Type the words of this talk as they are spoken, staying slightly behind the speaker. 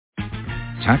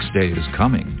Tax day is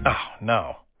coming. Oh,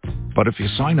 no. But if you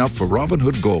sign up for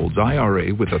Robinhood Gold's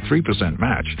IRA with a 3%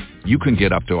 match, you can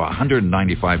get up to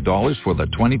 $195 for the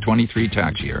 2023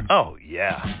 tax year. Oh,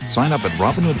 yeah. Sign up at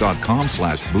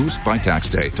Robinhood.com/boost by tax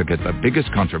day to get the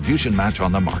biggest contribution match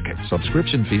on the market.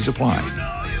 Subscription fees apply.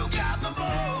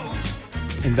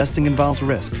 Investing involves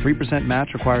risk. 3%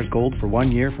 match requires gold for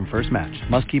 1 year from first match.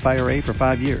 Must keep IRA for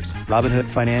 5 years.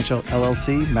 Robinhood Financial,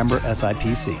 LLC, member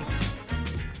SIPC.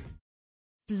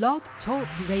 Blog Talk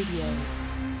Radio.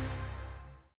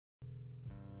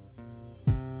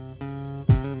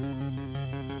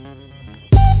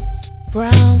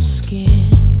 Brown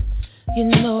skin, you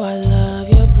know I love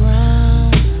your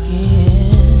brown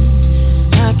skin.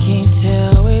 I can't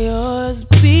tell where yours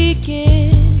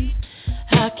begins.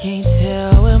 I can't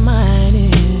tell where mine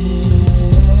is.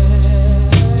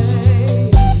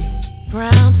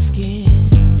 Brown skin,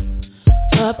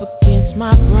 up against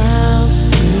my brown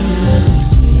skin.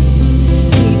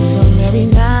 Need some every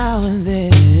now and then.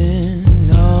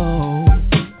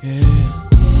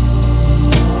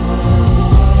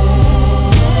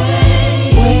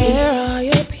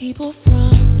 People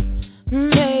from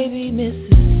maybe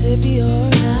Mississippi or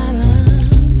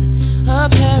Ireland.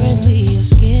 Apparently your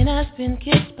skin has been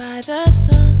kissed by the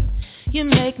sun. You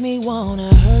make me want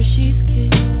a Hershey's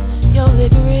kiss, your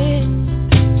licorice.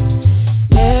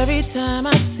 Every time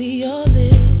I see your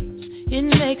lips, it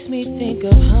makes me think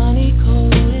of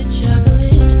honey-coated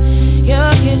chocolate.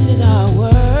 Your kisses are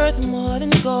worth more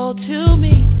than gold to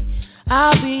me.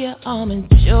 I'll be your almond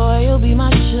joy, you'll be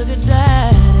my sugar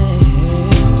daddy.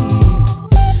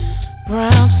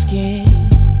 Brown skin,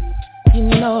 you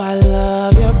know I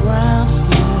love your brown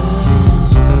skin.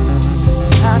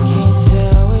 I can't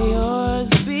tell where yours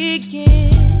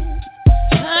begins.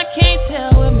 I can't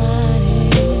tell where mine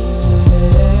is.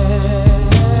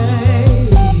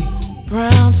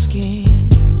 Brown skin,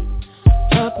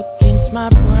 up against my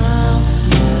brown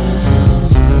skin.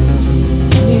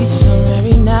 Need some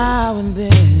every now and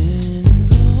then.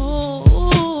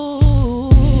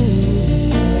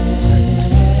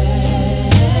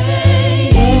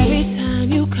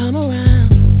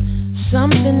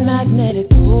 Something magnetic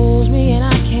pulls me and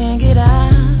I can't get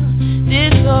out.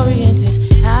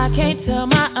 Disoriented, I can't tell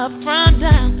my up from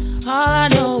down. All I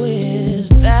know is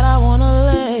that I wanna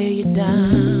lay you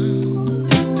down.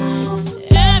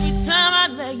 Every time I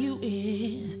lay you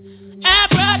in,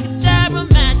 abracadabra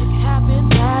magic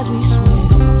happens as we swim.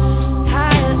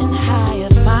 Higher and higher,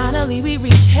 finally we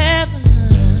reach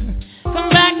heaven. Come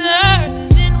back to earth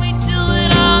and then we do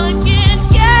it all again,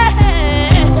 yeah.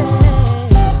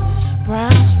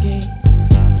 Brown skin,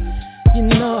 you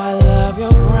know I love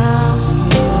your brown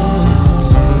skin.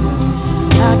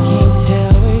 I can't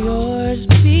tell where yours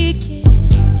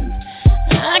begins.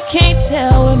 I can't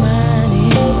tell where mine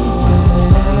is.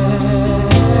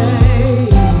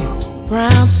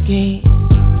 Brown skin,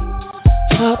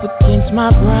 up against my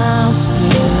brown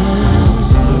skin.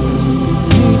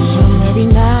 Need some every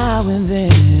now and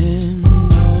then.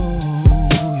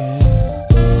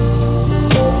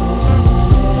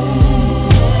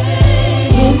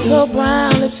 So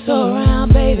brown, lips so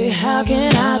round, baby, how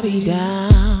can I be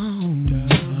down?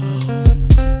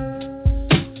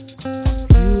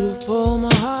 Beautiful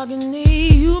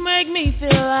mahogany, you make me feel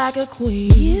like a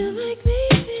queen. You make me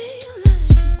feel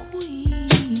like a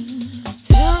queen.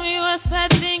 Tell me what's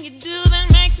that thing you do that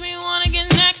makes me wanna get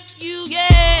next to you,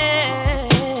 yeah.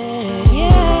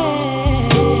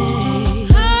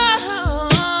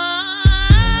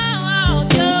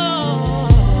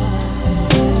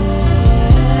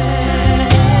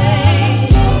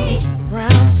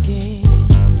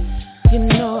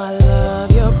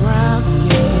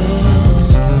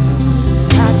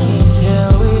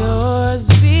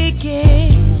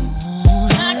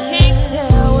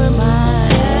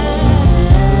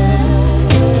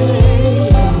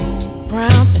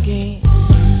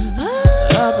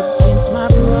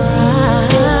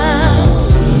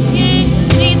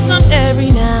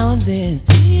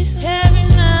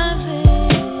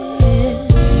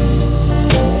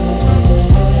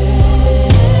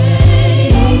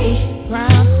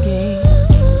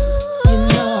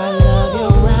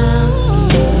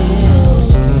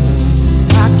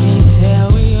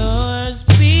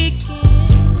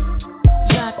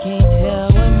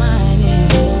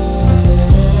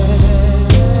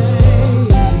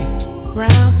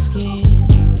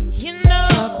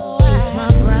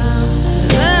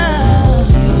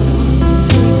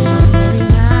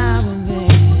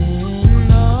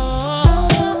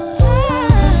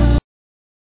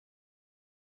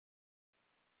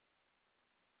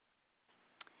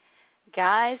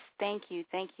 Guys, thank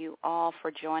you all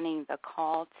for joining the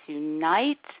call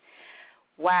tonight.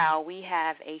 Wow, we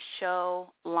have a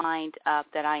show lined up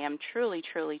that I am truly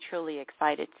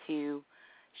excited to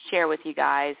share with you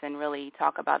guys and really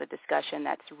talk about a discussion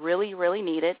that's really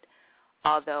needed,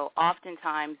 although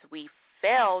oftentimes we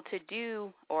fail to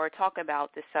do or talk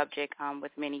about this subject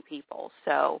with many people.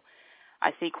 So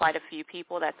I see quite a few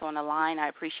people that's on the line. I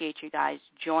appreciate you guys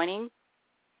joining.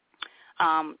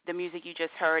 The music you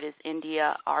just heard is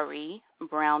India Ari,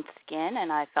 Brown Skin,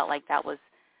 and I felt like that was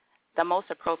the most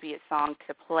appropriate song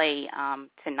to play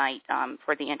tonight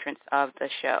for the entrance of the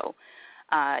show.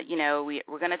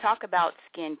 We're going to talk about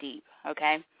skin deep,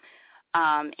 okay?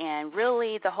 And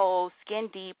really the whole skin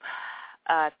deep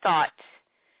thought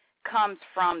comes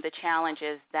from the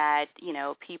challenges that,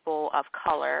 people of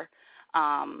color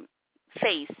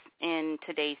face in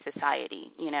today's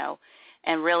society,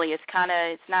 And really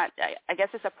I guess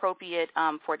it's appropriate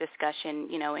for discussion,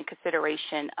 in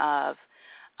consideration of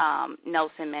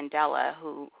Nelson Mandela,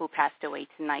 who passed away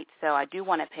tonight. So I do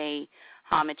want to pay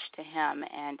homage to him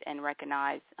and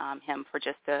recognize him for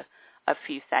just a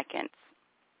few seconds.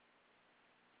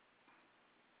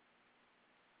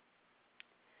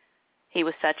 He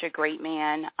was such a great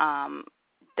man,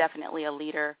 definitely a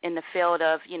leader in the field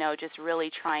of, just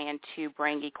really trying to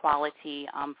bring equality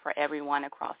for everyone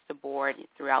across the board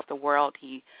throughout the world.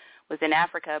 He was in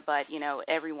Africa, but,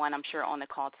 everyone I'm sure on the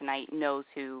call tonight knows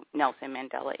who Nelson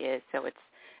Mandela is, so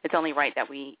it's only right that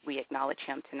we acknowledge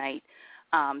him tonight.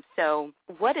 So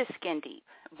what is skin deep?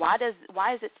 Why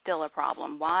is it still a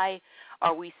problem? Why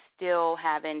are we still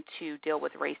having to deal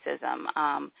with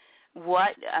racism?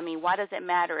 Why does it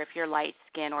matter if you're light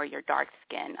skin or you're dark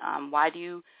skin? Why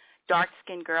do dark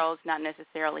skinned girls not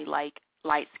necessarily like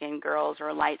light skinned girls,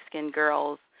 or light skinned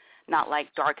girls not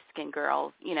like dark skinned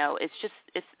girls? It's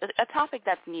a topic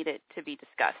that's needed to be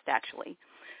discussed, actually.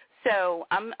 So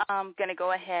I'm going to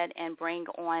go ahead and bring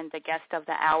on the guest of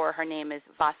the hour. Her name is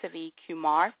Vasavi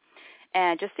Kumar.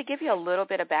 And just to give you a little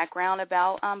bit of background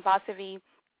about Vasavi,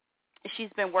 she's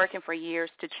been working for years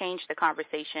to change the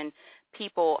conversation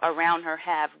people around her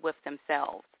have with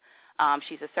themselves.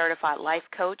 She's a certified life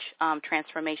coach,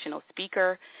 transformational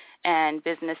speaker, and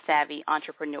business-savvy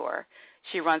entrepreneur.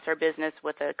 She runs her business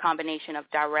with a combination of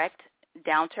direct,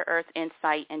 down-to-earth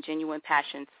insight and genuine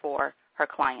passions for her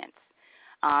clients.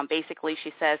 Basically,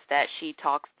 she says that she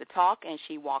talks the talk and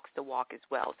she walks the walk as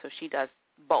well, so she does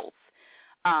both.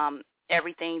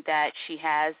 Everything that she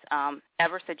has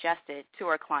ever suggested to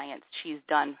her clients, she's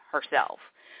done herself.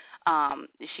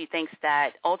 She thinks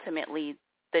that ultimately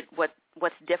that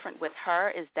what's different with her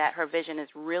is that her vision is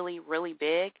really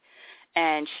big,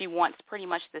 and she wants pretty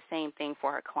much the same thing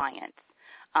for her clients.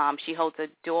 She holds a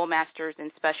dual master's in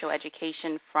special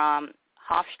education from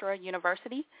Hofstra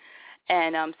University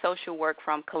and social work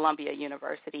from Columbia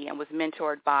University, and was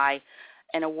mentored by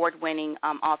an award-winning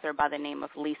author by the name of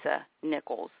Lisa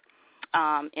Nichols.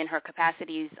 In her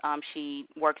capacities, she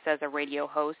works as a radio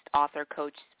host, author,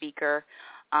 coach, speaker.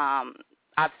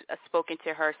 I've spoken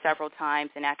to her several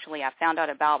times, and actually I found out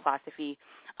about Vasavi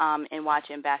in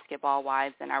watching Basketball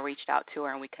Wives, and I reached out to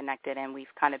her and we connected, and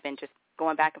we've kind of been just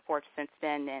going back and forth since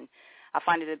then, and I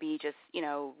find it to be just,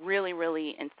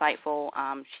 really insightful.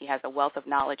 She has a wealth of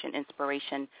knowledge and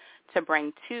inspiration to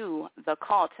bring to the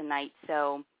call tonight,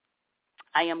 so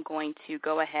I am going to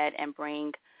go ahead and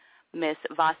bring Miss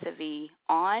Vasavi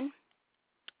on.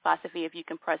 Vasavi, if you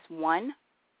can press 1.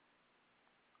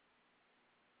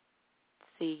 Let's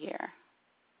see here.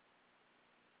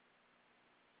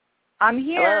 I'm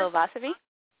here. Hello, Vasavi.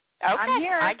 Okay, I'm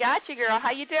here. I got you, girl.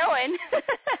 How you doing?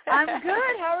 I'm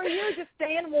good. How are you? Just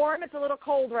staying warm. It's a little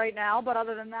cold right now, but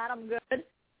other than that, I'm good.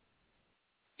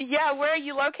 Yeah, where are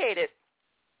you located?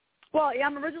 Well, yeah,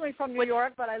 I'm originally from New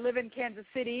York, but I live in Kansas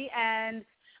City, and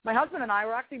my husband and I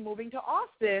were actually moving to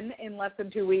Austin in less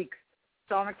than 2 weeks,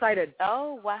 so I'm excited.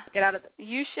 Oh, wow. Get out of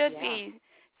You should be.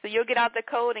 So you'll get out the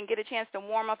cold and get a chance to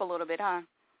warm up a little bit, huh?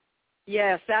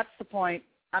 Yes, that's the point.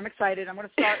 I'm excited. I'm going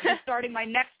to be starting my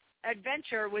next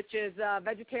adventure, which is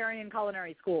vegetarian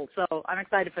culinary school, so I'm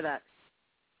excited for that.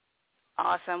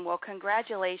 Awesome. Well,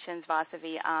 congratulations,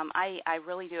 Vasavi. I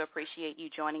really do appreciate you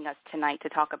joining us tonight to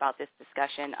talk about this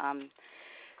discussion,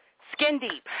 skin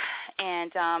deep.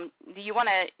 And do you want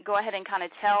to go ahead and kind of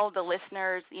tell the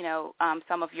listeners,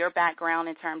 some of your background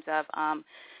in terms of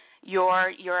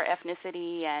your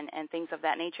ethnicity and things of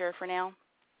that nature for now?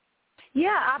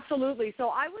 Yeah, absolutely. So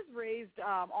I was raised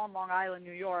on Long Island,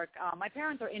 New York. My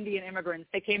parents are Indian immigrants.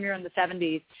 They came here in the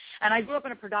 70s, and I grew up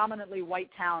in a predominantly white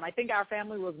town. I think our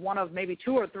family was one of maybe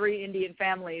 2 or 3 Indian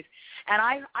families, and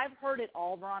I've heard it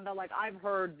all, Veronda. Like, I've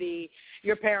heard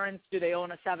your parents, do they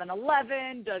own a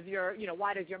 7-Eleven?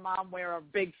 Why does your mom wear a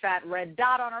big fat red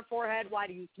dot on her forehead? Why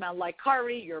do you smell like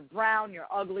curry? You're brown, you're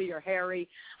ugly, you're hairy.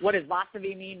 What does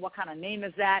Vasavi mean? What kind of name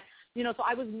is that? So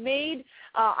I was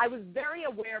I was very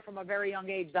aware from a very young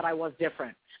age that I was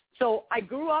different. So I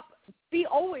grew up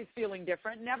always feeling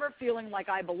different, never feeling like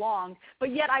I belonged,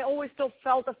 but yet I always still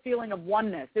felt a feeling of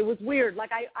oneness. It was weird.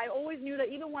 Like, I always knew that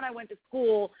even when I went to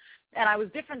school and I was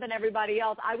different than everybody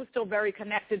else, I was still very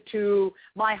connected to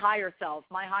my higher self,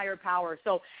 my higher power.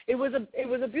 So it was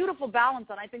a beautiful balance,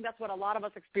 and I think that's what a lot of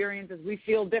us experience is we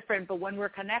feel different, but when we're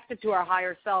connected to our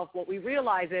higher self, what we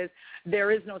realize is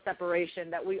there is no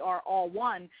separation, that we are all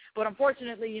one. But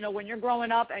unfortunately, when you're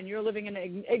growing up and you're living in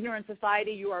an ignorant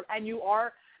society,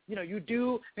 you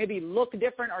do maybe look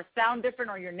different or sound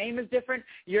different or your name is different,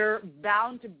 you're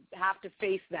bound to have to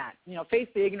face that, face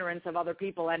the ignorance of other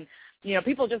people. And,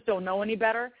 people just don't know any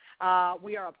better.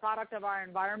 We are a product of our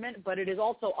environment, but it is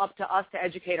also up to us to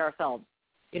educate ourselves.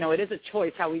 It is a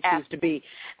choice how we choose to be.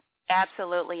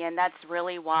 Absolutely, and that's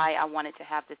really why I wanted to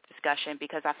have this discussion,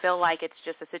 because I feel like it's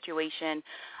just a situation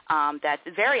that's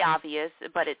very obvious,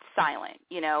 but it's silent.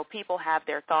 People have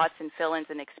their thoughts and feelings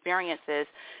and experiences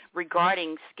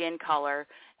regarding skin color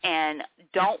and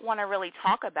don't want to really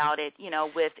talk about it,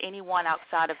 with anyone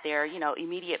outside of their,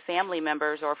 immediate family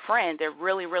members or friends. They're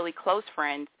really, really close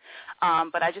friends.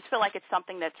 But I just feel like it's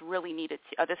something that's really needed,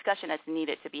 a discussion that's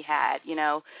needed to be had,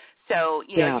 So,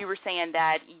 you were saying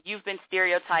that you've been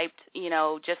stereotyped,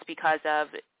 just because of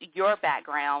your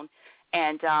background,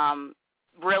 and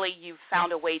really you've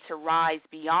found a way to rise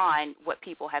beyond what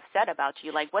people have said about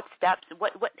you. Like, what steps,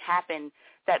 what happened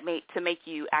that to make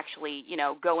you actually,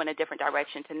 go in a different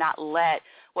direction, to not let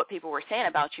what people were saying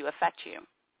about you affect you?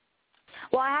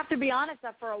 Well, I have to be honest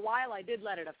that for a while I did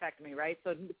let it affect me, right?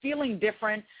 So feeling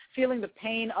different, feeling the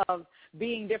pain of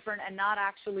being different and not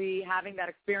actually having that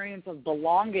experience of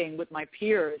belonging with my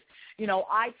peers,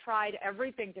 I tried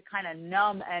everything to kind of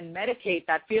numb and medicate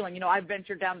that feeling. I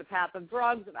ventured down the path of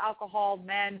drugs, of alcohol,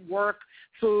 men, work,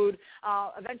 food,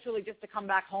 eventually just to come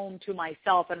back home to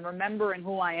myself and remembering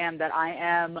who I am, that I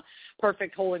am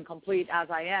perfect, whole, and complete as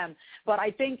I am. But I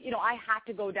think, I had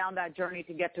to go down that journey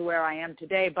to get to where I am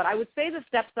today. But I would say the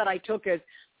steps that I took is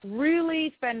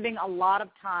really spending a lot of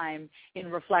time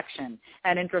in reflection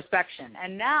and introspection.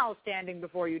 And now standing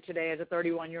before you today as a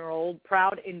 31-year-old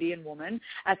proud Indian woman,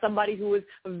 as somebody who is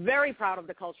very proud of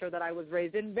the culture that I was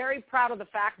raised in, very proud of the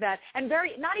fact that, and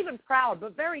very, not even proud,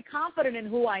 but very confident in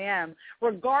who I am,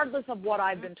 regardless of what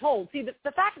I've been told. See,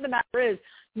 the fact of the matter is,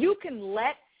 you can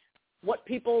let what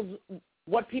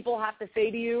people have to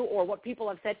say to you or what people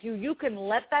have said to you, you can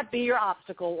let that be your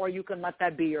obstacle or you can let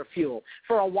that be your fuel.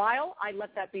 For a while, I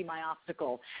let that be my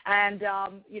obstacle. And,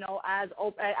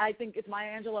 I think it's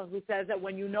Maya Angelou who says that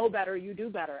when you know better, you do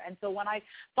better. And so when I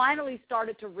finally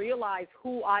started to realize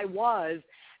who I was,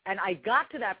 and I got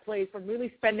to that place of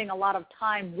really spending a lot of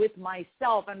time with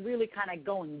myself and really kind of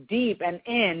going deep and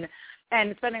in,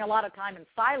 and spending a lot of time in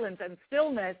silence and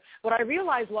stillness, what I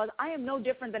realized was I am no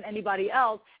different than anybody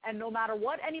else, and no matter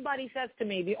what anybody says to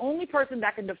me, the only person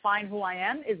that can define who I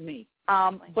am is me.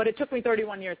 But it took me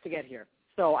 31 years to get here.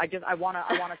 So I want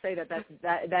to say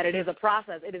that it is a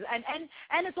process. It is,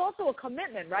 and it's also a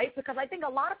commitment, right? Because I think a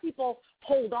lot of people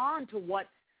hold on to what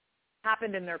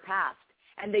happened in their past,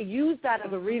 and they use that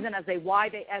as a reason as to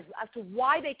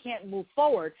why they can't move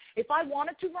forward. If I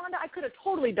wanted to, Rhonda, I could have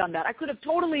totally done that. I could have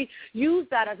totally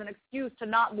used that as an excuse to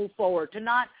not move forward, to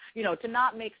not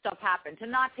make stuff happen, to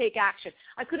not take action.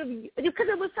 I could have, because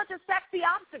it was such a sexy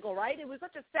obstacle, right? It was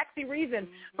such a sexy reason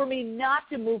for me not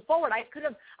to move forward. I could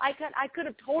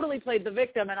have totally played the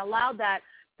victim and allowed that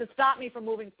to stop me from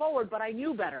moving forward, but I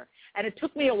knew better. And it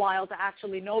took me a while to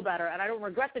actually know better, and I don't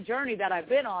regret the journey that I've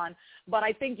been on, but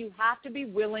I think you have to be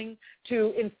willing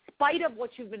to, in spite of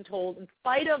what you've been told, in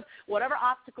spite of whatever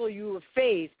obstacle you have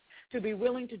faced, to be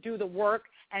willing to do the work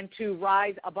and to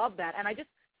rise above that. And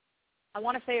I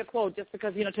want to say a quote just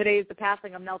because, today is the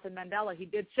passing of Nelson Mandela. He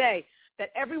did say that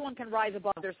everyone can rise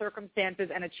above their circumstances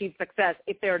and achieve success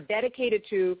if they're dedicated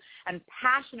to and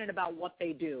passionate about what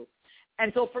they do.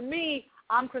 And so for me,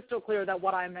 I'm crystal clear that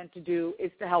what I'm meant to do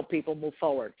is to help people move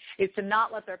forward, is to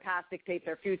not let their past dictate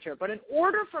their future. But in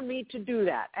order for me to do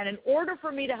that, and in order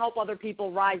for me to help other people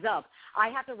rise up, I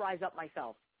have to rise up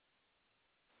myself.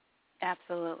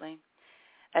 Absolutely.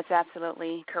 That's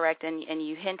absolutely correct. And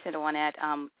you hinted on it,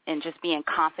 and just being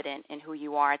confident in who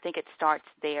you are. I think it starts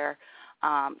there.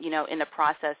 in the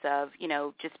process of,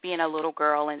 just being a little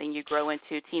girl, and then you grow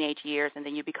into teenage years, and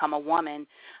then you become a woman,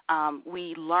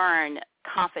 we learn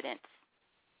confidence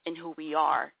in who we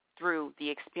are through the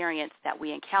experience that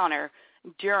we encounter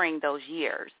during those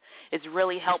years. It's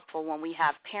really helpful when we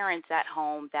have parents at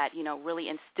home that, really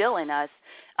instill in us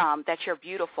that you're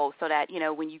beautiful, so that,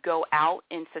 when you go out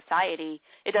in society,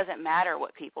 it doesn't matter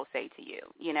what people say to you,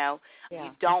 You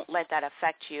don't let that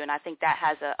affect you, and I think that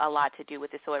has a lot to do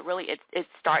with it. So it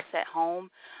starts at home,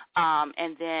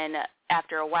 and then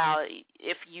after a while,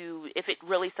 if it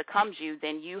really succumbs you,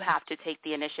 then you have to take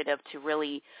the initiative to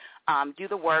really do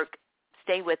the work,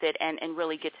 stay with it, and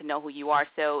really get to know who you are.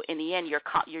 So in the end,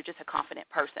 you're just a confident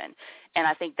person. And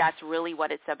I think that's really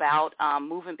what it's about,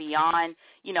 moving beyond,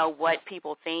 what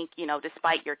people think,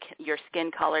 despite your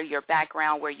skin color, your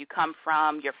background, where you come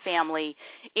from, your family,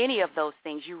 any of those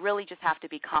things. You really just have to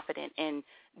be confident in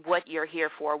what you're here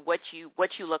for, what you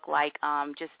look like,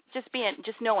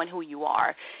 just knowing who you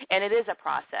are. And it is a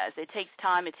process. It takes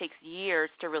time. It takes years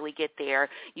to really get there.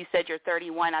 You said you're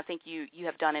 31. I think you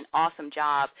have done an awesome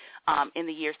job in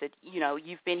the years that,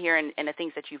 you've been here, and the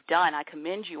things that you've done. I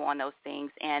commend you on those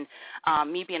things. And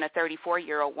me being a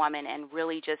 34-year-old woman and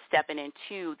really just stepping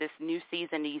into this new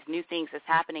season, these new things that's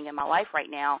happening in my life right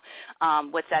now,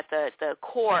 what's at the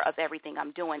core of everything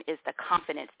I'm doing is the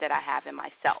confidence that I have in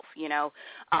myself,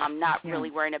 not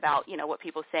really worrying about, what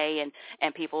people say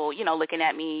and people, looking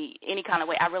at me any kind of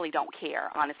way. I really don't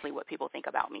care, honestly, what people think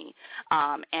about me.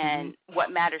 And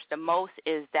what matters the most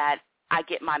is that I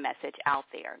get my message out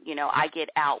there. I get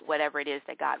out whatever it is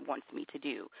that God wants me to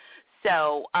do.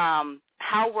 So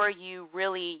how were you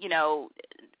really,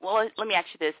 well, let me ask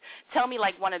you this. Tell me,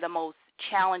 like, one of the most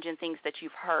challenging things that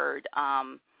you've heard,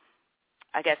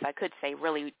 I guess I could say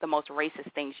really the most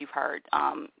racist things you've heard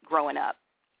growing up.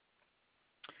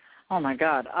 Oh, my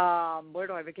God. Where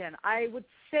do I begin? I would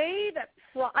say that,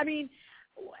 from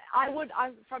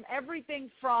everything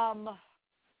from,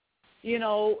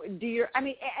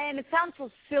 and it sounds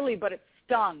so silly, but it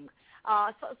stung.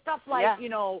 So stuff like,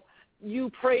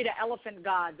 you pray to elephant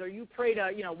gods, or you pray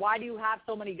to, why do you have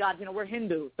so many gods? We're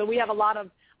Hindu, so we have a lot of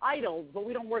idols, but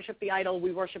we don't worship the idol.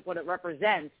 We worship what it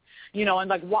represents, and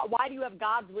like, why do you have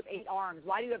gods with 8 arms?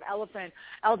 Why do you have elephants?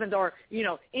 Or,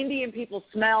 Indian people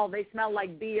they smell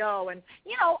like B.O. And,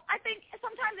 I think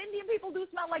sometimes Indian people do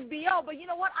smell like B.O., but you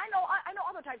know what? I know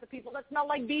other types of people that smell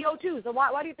like B.O. too, so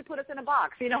why do you have to put us in a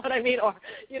box? You know what I mean? Or,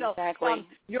 exactly.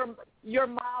 Your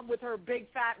mom with her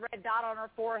big fat red dot on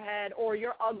her forehead, or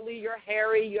you're ugly, you're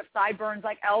hairy, you have sideburns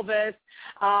like Elvis,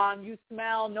 you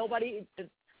smell, nobody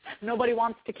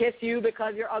wants to kiss you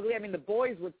because you're ugly. I mean, the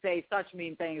boys would say such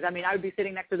mean things. I mean, I would be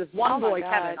sitting next to this one boy,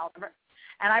 Kevin,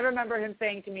 and I remember him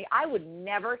saying to me, I would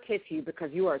never kiss you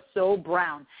because you are so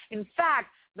brown. In fact,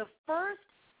 the first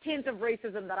hint of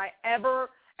racism that I ever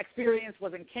experienced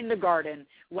was in kindergarten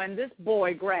when this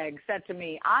boy, Greg, said to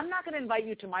me, I'm not going to invite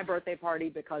you to my birthday party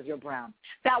because you're brown.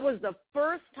 That was the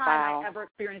first time I ever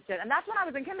experienced it, and that's when I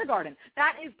was in kindergarten.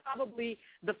 That is probably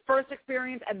the first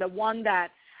experience and the one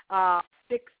that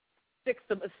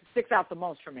sticks out the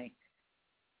most for me.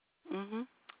 Mhm.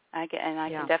 I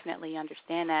can definitely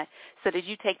understand that. So did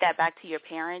you take that back to your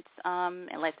parents and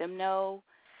let them know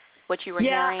what you were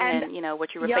hearing and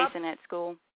what you were facing at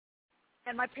school?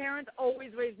 And my parents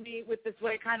always raised me with this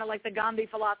way, kind of like the Gandhi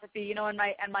philosophy, and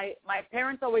my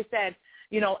parents always said,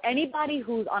 anybody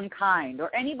who's unkind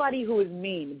or anybody who is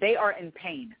mean, they are in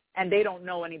pain and they don't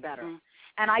know any better. Mm.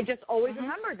 And I just always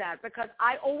remember that because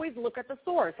I always look at the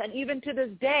source. And even to this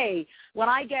day, when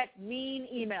I get mean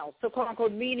emails, so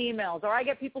quote-unquote mean emails, or I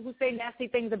get people who say nasty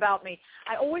things about me,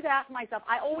 I always ask myself,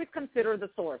 I always consider the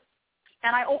source.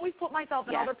 And I always put myself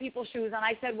in other people's shoes, and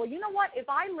I said, well, you know what? If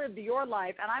I lived your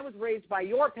life and I was raised by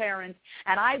your parents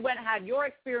and I went and had your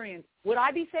experience, would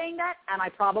I be saying that? And I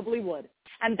probably would.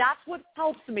 And that's what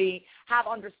helps me have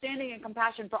understanding and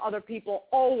compassion for other people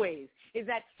always, is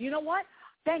that, you know what?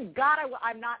 Thank God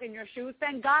I'm not in your shoes.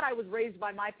 Thank God I was raised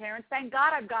by my parents. Thank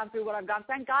God I've gone through what I've gone.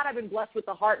 Thank God I've been blessed with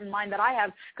the heart and mind that I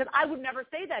have, because I would never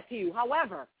say that to you.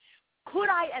 However, could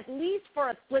I at least for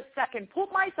a split second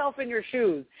put myself in your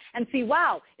shoes and see,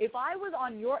 wow, if I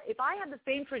had the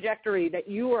same trajectory that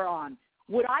you were on,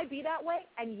 would I be that way?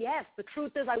 And yes, the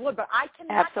truth is I would, but I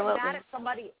cannot get mad at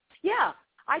somebody. Yeah,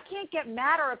 I can't get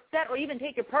mad or upset or even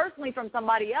take it personally from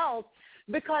somebody else,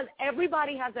 because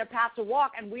everybody has their path to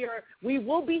walk, and we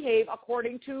will behave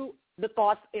according to the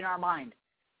thoughts in our mind,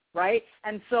 right?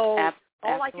 And so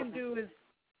all I can do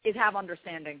is have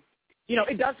understanding.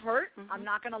 It does hurt. Mm-hmm. I'm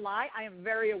not going to lie. I am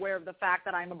very aware of the fact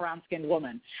that I'm a brown-skinned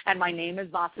woman, and my name is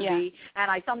Vasavi, and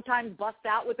I sometimes bust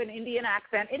out with an Indian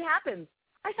accent. It happens.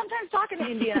 I sometimes talk in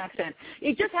an Indian accent.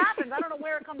 It just happens. I don't know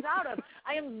where it comes out of.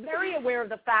 I am very aware of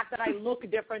the fact that I look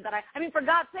different. I mean, for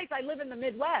God's sakes, I live in the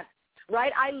Midwest,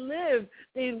 right? I live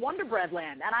in Wonder Bread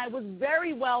land, and I was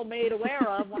very well made aware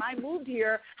of when I moved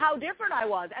here how different I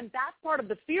was. And that's part of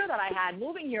the fear that I had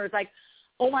moving here. It's like,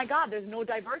 oh, my God, there's no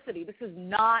diversity. This is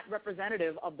not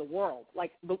representative of the world.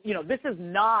 Like, you know, this is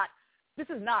not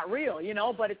real, you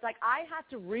know. But it's like I had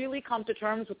to really come to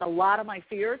terms with a lot of my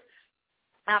fears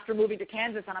after moving to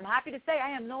Kansas, and I'm happy to say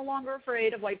I am no longer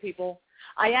afraid of white people.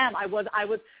 I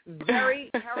was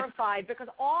very terrified because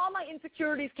all my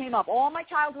insecurities came up, all my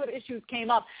childhood issues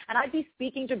came up, and I'd be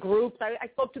speaking to groups. I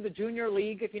spoke to the Junior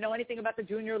League. If you know anything about the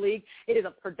Junior League, it is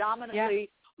a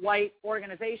predominantly white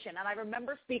organization, and I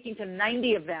remember speaking to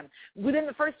 90 of them within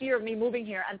the first year of me moving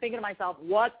here and thinking to myself,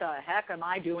 what the heck am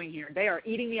I doing here? They are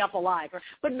eating me up alive.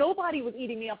 But nobody was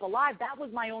eating me up alive. That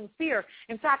was my own fear.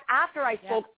 In fact, after I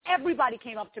spoke, everybody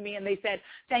came up to me and they said,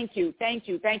 thank you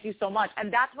so much.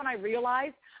 And that's when I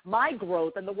realized my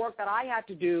growth and the work that I had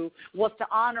to do was to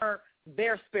honor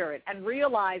their spirit and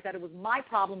realize that it was my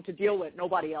problem to deal with,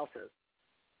 nobody else's.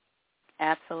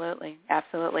 Absolutely,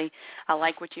 absolutely. I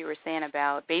like what you were saying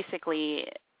about basically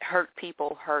hurt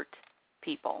people.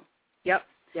 Yep.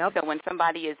 So when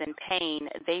somebody is in pain,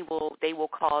 they will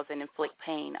cause and inflict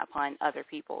pain upon other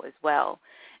people as well.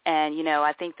 And, you know,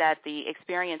 I think that the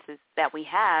experiences that we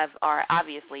have are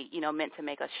obviously, you know, meant to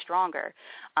make us stronger.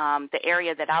 The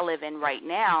area that I live in right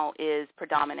now is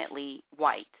predominantly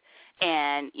white.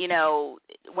 And, you know,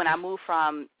 when I moved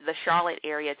from the Charlotte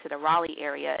area to the Raleigh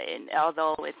area, and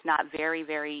although it's not very,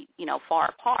 very, you know, far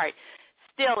apart,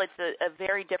 still it's a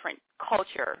very different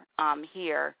culture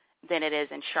here than it is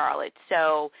in Charlotte.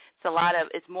 So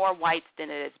it's more whites than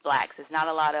it is blacks. There's not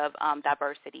a lot of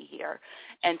diversity here.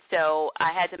 And so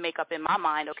I had to make up in my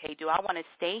mind, okay, do I want to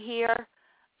stay here,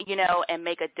 you know, and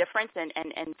make a difference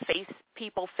and face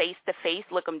people face to face,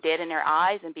 look them dead in their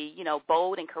eyes and be, you know,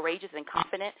 bold and courageous and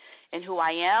confident in who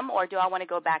I am, or do I want to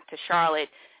go back to Charlotte,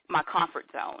 my comfort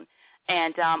zone?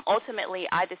 And ultimately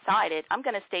I decided I'm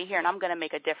going to stay here and I'm going to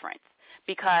make a difference,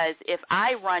 because if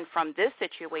I run from this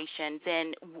situation,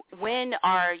 then when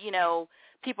are, you know,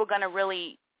 people going to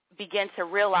really begin to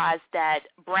realize that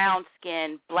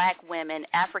brown-skinned black women,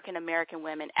 African-American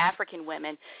women, African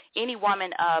women, any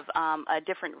woman of a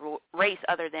different race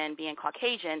other than being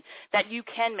Caucasian, that you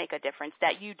can make a difference,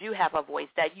 that you do have a voice,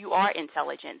 that you are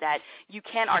intelligent, that you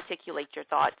can articulate your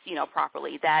thoughts, you know,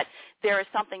 properly, that there is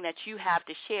something that you have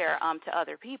to share to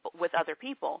other people, with other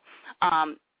people.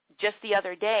 Just the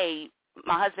other day,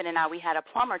 my husband and I, we had a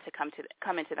plumber to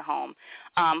come into the home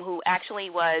who actually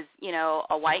was, you know,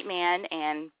 a white man,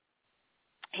 and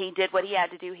he did what he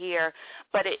had to do here,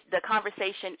 but the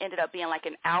conversation ended up being like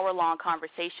an hour-long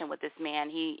conversation with this man.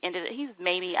 He's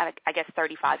maybe, I guess,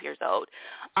 35 years old,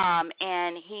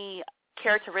 and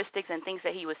characteristics and things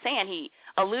that he was saying, he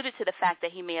alluded to the fact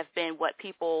that he may have been what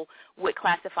people would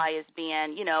classify as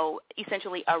being, you know,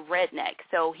 essentially a redneck.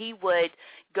 So he would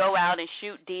go out and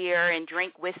shoot deer and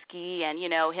drink whiskey, and, you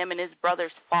know, him and his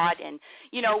brothers fought and,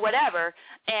 you know, whatever.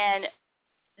 And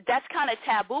that's kind of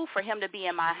taboo for him to be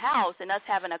in my house and us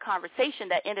having a conversation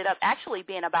that ended up actually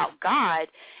being about God.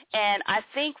 And I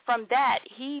think from that,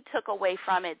 he took away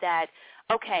from it that,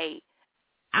 okay,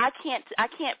 I can't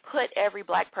put every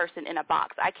black person in a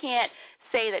box. I can't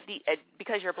say that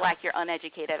because you're black you're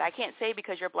uneducated. I can't say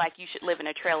because you're black you should live in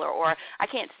a trailer, or I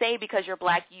can't say because you're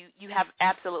black you have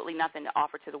absolutely nothing to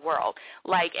offer to the world.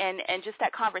 Like and just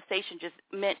that conversation just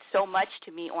meant so much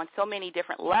to me on so many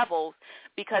different levels,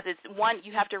 because it's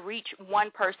you have to reach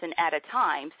one person at a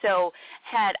time. So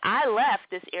had I left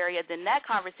this area, then that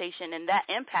conversation and that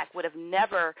impact would have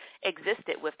never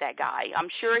existed with that guy. I'm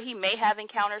sure he may have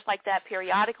encounters like that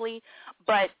periodically,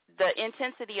 but the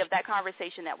intensity of that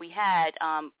conversation that we had,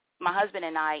 my husband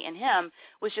and I and him,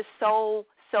 was just so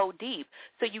deep.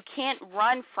 So you can't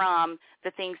run from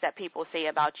the things that people say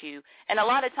about you. And a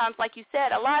lot of times, like you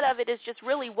said, a lot of it is just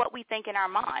really what we think in our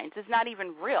minds. It's not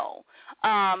even real.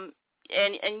 And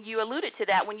you alluded to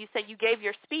that when you said you gave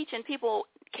your speech and people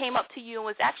came up to you and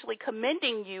was actually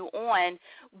commending you on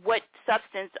what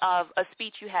substance of a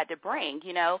speech you had to bring,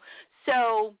 you know.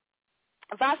 So,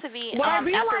 Vasavi,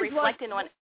 after reflecting on...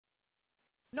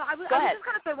 No, I was just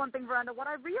going to say one thing, Veronda. What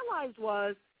I realized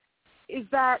is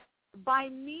that by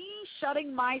me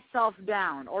shutting myself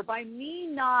down, or by me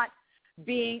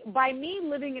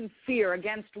living in fear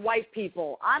against white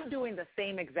people, I'm doing the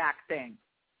same exact thing,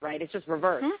 right? It's just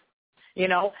reversed. Mm-hmm. You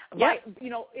know, right? You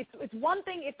know, it's one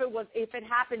thing if it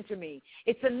happened to me.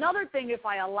 It's another thing if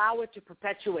I allow it to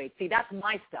perpetuate. See, that's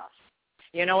my stuff.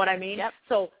 You know what I mean? Yep.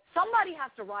 So somebody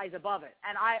has to rise above it.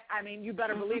 And I mean, you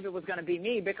better believe it was going to be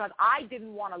me, because I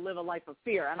didn't want to live a life of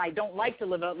fear. And I don't like to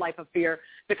live a life of fear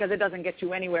because it doesn't get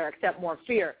you anywhere except more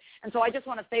fear. And so I just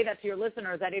want to say that to your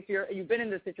listeners, that if you've been in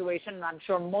this situation, and I'm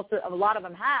sure a lot of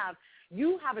them have,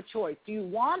 you have a choice. Do you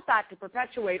want that to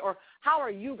perpetuate, or how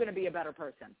are you going to be a better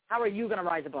person? How are you going to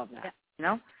rise above that, you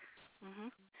know? Mm-hmm.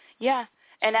 Yeah,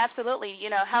 and absolutely. You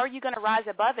know, how are you going to rise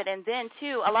above it? And then,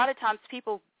 too, a lot of times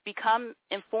people become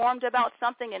informed about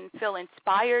something and feel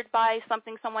inspired by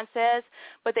something someone says,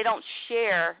 but they don't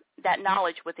share that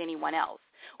knowledge with anyone else,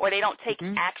 or they don't take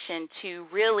action to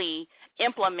really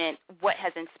implement what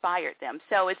has inspired them.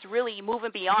 So it's really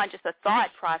moving beyond just a thought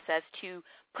process to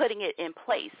putting it in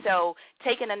place. So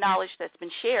taking the knowledge that's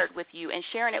been shared with you and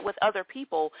sharing it with other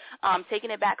people, taking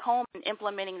it back home and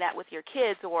implementing that with your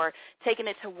kids, or taking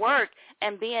it to work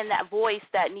and being that voice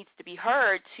that needs to be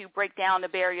heard to break down the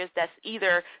barriers that's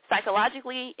either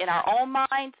psychologically in our own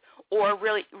minds or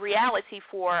really reality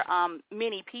for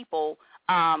many people,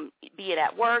 be it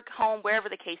at work, home, wherever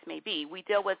the case may be. We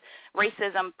deal with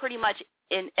racism pretty much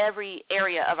in every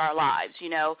area of our lives, you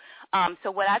know.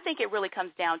 So what I think it really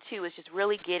comes down to is just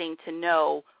really getting to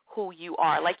know who you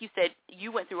are. Like you said,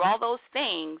 you went through all those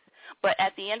things, but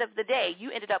at the end of the day,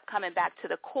 you ended up coming back to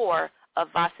the core of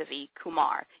Vasavi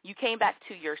Kumar. You came back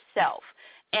to yourself,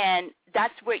 and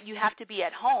that's where you have to be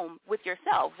at home with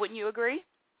yourself. Wouldn't you agree?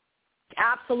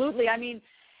 Absolutely. I mean,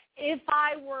 if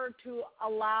I were to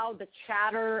allow the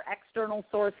chatter, external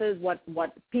sources, what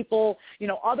people, you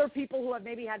know, other people who have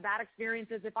maybe had bad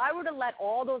experiences, if I were to let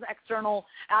all those external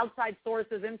outside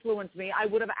sources influence me, I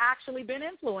would have actually been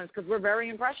influenced, because we're very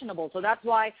impressionable. So that's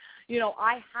why, you know,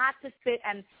 I had to sit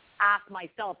and ask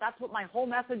myself. That's what my whole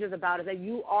message is about, is that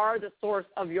you are the source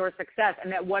of your success,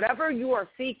 and that whatever you are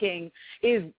seeking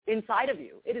is inside of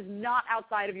you. It is not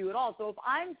outside of you at all. So if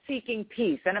I'm seeking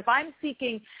peace, and if I'm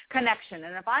seeking connection,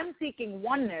 and if I'm seeking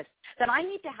oneness, then I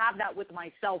need to have that with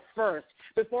myself first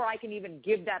before I can even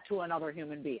give that to another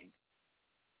human being.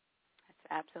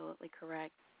 That's absolutely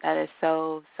correct. That is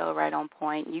so right on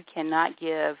point. You cannot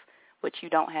give what you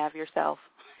don't have yourself.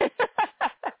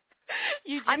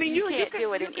 You can't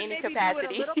do it in any capacity.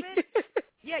 Do it a little bit.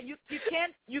 Yeah, you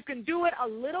can't. You can do it a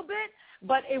little bit,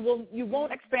 but you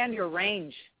won't expand your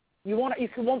range. You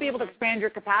won't be able to expand your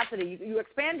capacity. You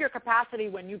expand your capacity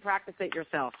when you practice it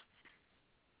yourself.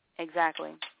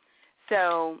 Exactly.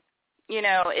 So, you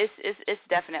know, it's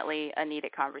definitely a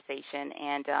needed conversation,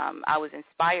 and I was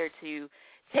inspired to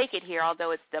take it here,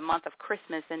 although it's the month of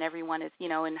Christmas and everyone is, you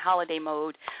know, in holiday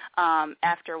mode,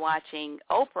 after watching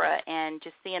Oprah and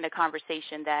just seeing the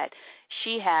conversation that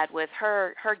she had with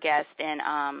her guest, and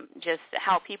just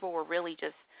how people were really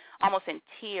just almost in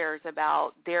tears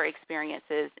about their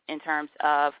experiences in terms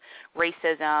of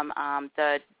racism,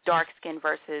 the dark skin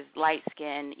versus light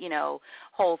skin, you know,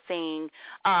 whole thing.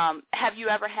 Have you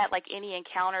ever had like any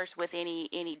encounters with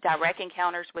any direct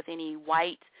encounters with any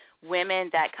white women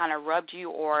that kind of rubbed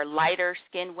you, or lighter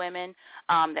skinned women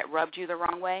that rubbed you the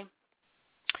wrong way?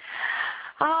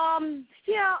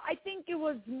 Yeah, I think it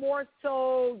was more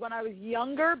so when I was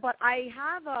younger, but I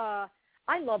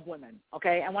love women,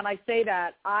 okay? And when I say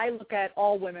that, I look at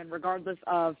all women, regardless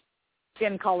of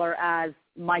skin color, as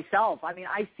myself. I mean,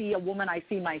 I see a woman, I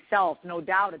see myself, no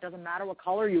doubt. It doesn't matter what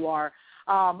color you are.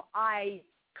 I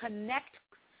connect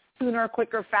sooner,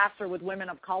 quicker, faster with women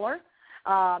of color.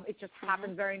 It just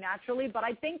happens very naturally. But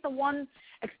I think the one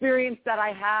experience that I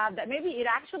had that maybe it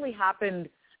actually happened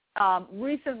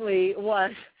recently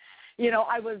was, you know,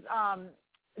 I was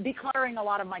decluttering a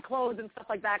lot of my clothes and stuff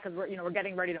like that, because we're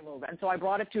getting ready to move. And so I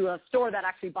brought it to a store that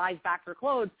actually buys back their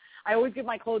clothes. I always give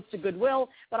my clothes to Goodwill,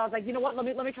 but I was like, you know what, let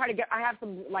me try to get, I have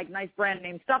some like nice brand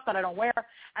name stuff that I don't wear.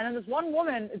 And then this one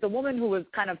woman, the woman who was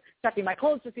kind of checking my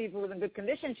clothes to see if it was in good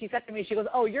condition, she said to me, she goes,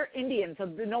 "Oh, you're Indian, so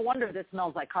no wonder this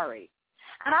smells like curry."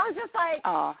 And I was just like,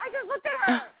 I just looked at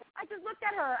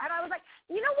her. And I was like,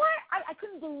 you know what? I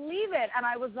couldn't believe it. And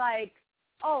I was like,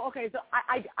 oh, okay. So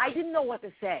I didn't know what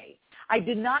to say. I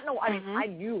did not know. I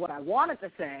knew what I wanted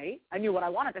to say. I knew what I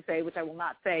wanted to say, which I will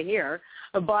not say here.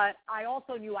 But I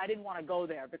also knew I didn't want to go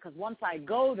there, because once I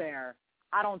go there,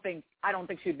 I don't think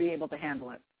she'd be able to handle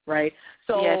it. Right.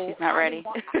 So yeah, she's not ready.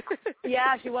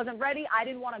 Yeah, she wasn't ready. I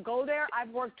didn't want to go there. I've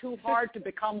worked too hard to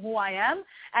become who I am,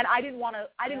 and I didn't want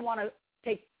to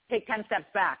take 10 steps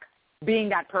back. being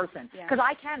that person. Because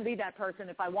I can be that person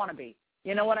if I want to be.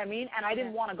 You know what I mean? And I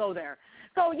didn't want to go there.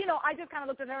 So, you know, I just kind of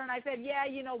looked at her and I said, yeah,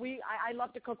 you know, I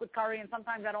love to cook with curry, and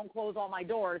sometimes I don't close all my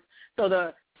doors so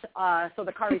the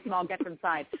curry smell gets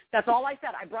inside. That's all I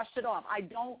said. I brushed it off. I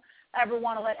don't ever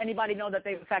want to let anybody know that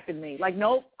they've affected me. Like,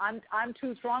 nope, I'm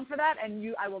too strong for that,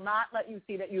 and I will not let you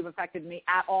see that you've affected me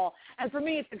at all. And for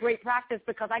me, it's a great practice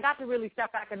because I got to really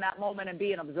step back in that moment and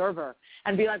be an observer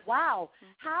and be like, wow,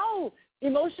 how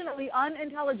emotionally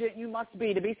unintelligent you must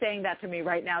be to be saying that to me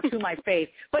right now to my face.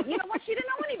 But you know what? She didn't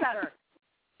know any better.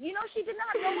 You know, she did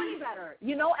not know any better,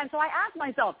 you know. And so I asked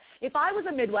myself, if I was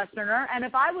a Midwesterner and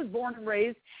if I was born and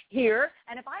raised here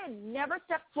and if I had never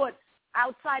stepped foot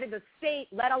outside of the state,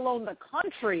 let alone the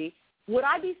country, would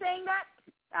I be saying that?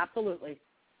 Absolutely.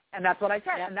 And that's what I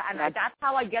said. And that's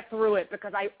how I get through it,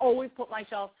 because I always put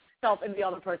myself in the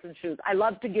other person's shoes. I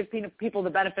love to give people the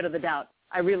benefit of the doubt.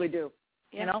 I really do,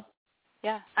 you know.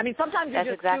 Yeah. I mean, sometimes you're That's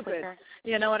just exactly stupid. fair.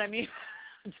 You know what I mean?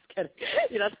 I'm just kidding.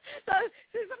 You know, so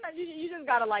sometimes you just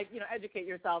gotta, like, you know, educate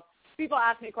yourself. People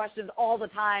ask me questions all the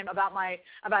time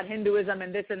about Hinduism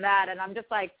and this and that, and I'm just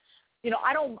like, you know,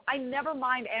 I never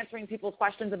mind answering people's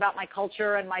questions about my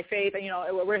culture and my faith. And, you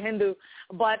know, we're Hindu,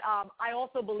 but I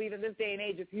also believe in this day and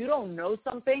age, if you don't know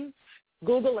something,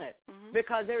 Google it,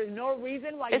 because there is no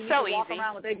reason why you need to walk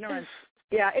around with ignorance.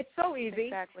 Yeah, it's so easy.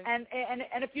 Exactly. And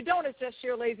if you don't, it's just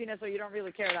sheer laziness, or you don't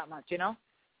really care that much, you know?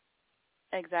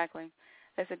 Exactly.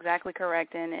 That's exactly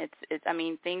correct. And it's I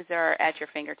mean, things are at your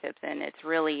fingertips, and it's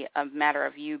really a matter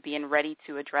of you being ready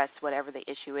to address whatever the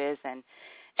issue is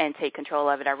and take control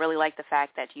of it. I really like the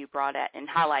fact that you brought it and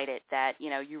highlighted that, you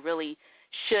know, you really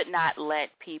should not let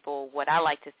people, what I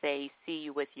like to say, see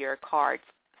you with your cards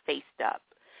faced up.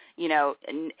 You know,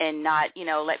 and not, you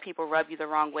know, let people rub you the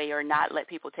wrong way, or not let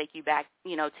people take you back,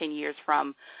 you know, 10 years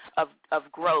of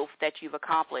growth that you've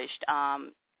accomplished.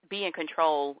 Be in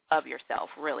control of yourself,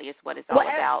 really, is what it's all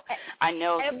about. I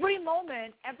know every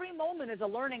moment is a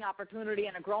learning opportunity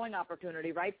and a growing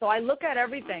opportunity, right? So I look at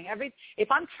everything.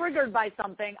 If I'm triggered by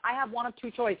something, I have one of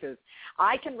two choices.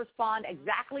 I can respond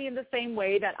exactly in the same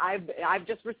way that I've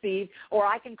just received, or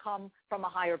I can come from a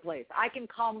higher place. I can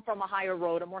come from a higher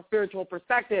road, a more spiritual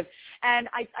perspective. And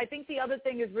I think the other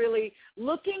thing is really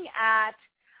looking at,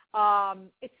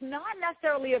 it's not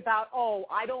necessarily about, oh,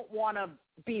 I don't want to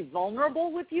be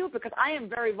vulnerable with you, because I am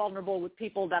very vulnerable with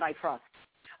people that I trust.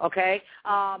 Okay.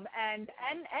 And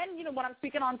you know, when I'm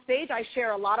speaking on stage, I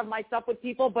share a lot of my stuff with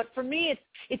people, but for me,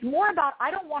 it's more about, I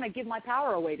don't want to give my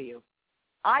power away to you.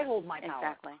 I hold my power.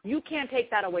 Exactly. You can't take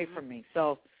that away from me.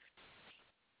 So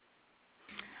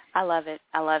I love it.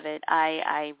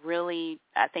 I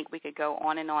think we could go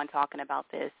on and on talking about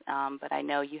this, but I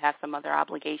know you have some other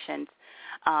obligations.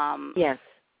 Yes.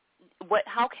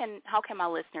 How can my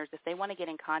listeners, if they want to get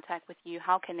in contact with you,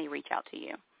 how can they reach out to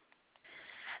you?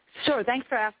 Sure. Thanks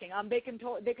for asking. They can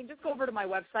just go over to my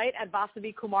website at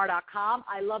vasavikumar.com.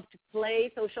 I love to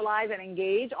play, socialize, and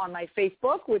engage on my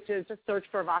Facebook, which is just search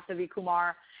for Vasavi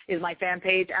Kumar is my fan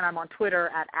page, and I'm on Twitter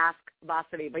at Ask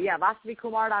Vasavi. But yeah,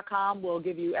 vasavikumar.com will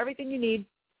give you everything you need.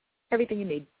 Everything you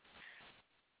need.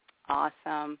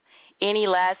 Awesome. Any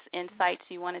last insights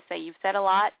you want to say? You've said a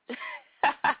lot.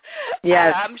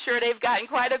 Yes. I'm sure they've gotten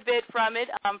quite a bit from it,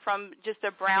 from just a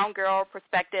brown girl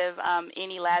perspective.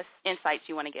 Any last insights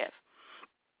you want to give?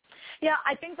 Yeah,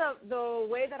 I think the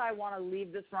way that I want to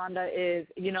leave this, Rhonda, is,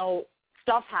 you know,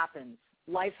 stuff happens.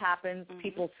 Life happens.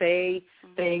 People say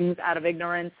things out of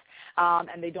ignorance,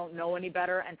 and they don't know any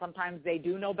better, and sometimes they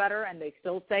do know better, and they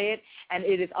still say it, and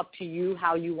it is up to you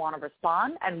how you want to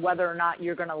respond and whether or not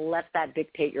you're going to let that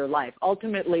dictate your life.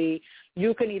 Ultimately,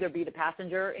 you can either be the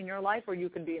passenger in your life or you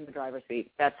can be in the driver's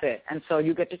seat. That's it. And so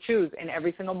you get to choose. In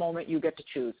every single moment, you get to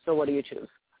choose. So what do you choose?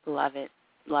 Love it.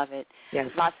 Love it. Yes.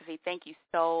 Vasavi, thank you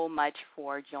so much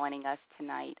for joining us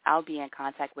tonight. I'll be in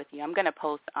contact with you. I'm going to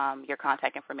post your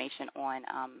contact information on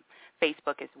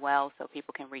Facebook as well, so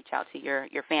people can reach out to your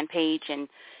fan page and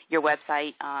your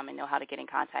website and know how to get in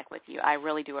contact with you. I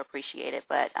really do appreciate it,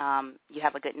 but you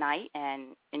have a good night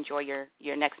and enjoy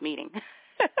your next meeting.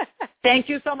 Thank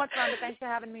you so much, Rhonda. Thanks for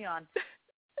having me on.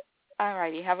 All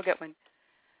righty. Have a good one.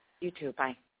 You too.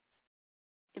 Bye.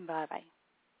 Bye-bye.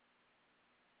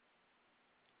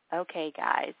 Okay,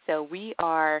 guys, so we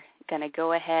are going to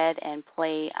go ahead and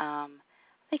play, I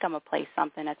think I'm going to play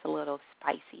something that's a little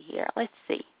spicy here. Let's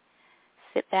see.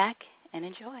 Sit back and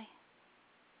enjoy.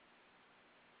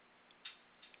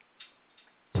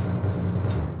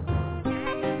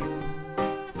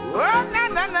 Oh, na,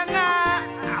 na, na, na.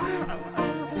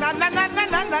 Na, na, na, na,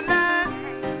 na, na, na.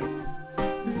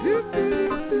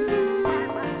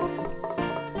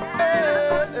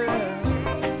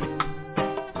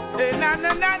 Hey,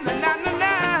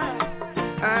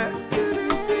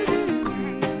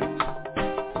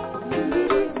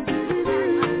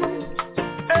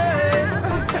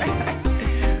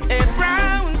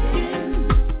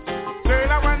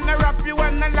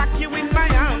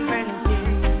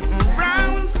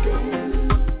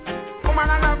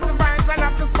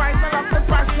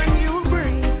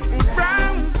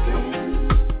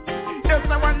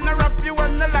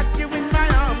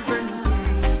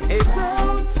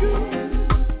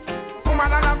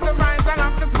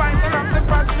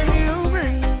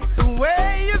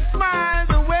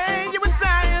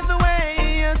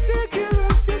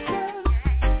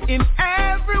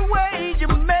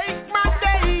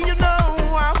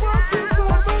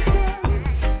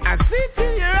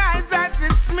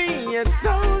 Yes,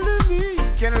 only me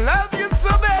can love you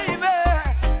so, baby.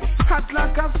 Hot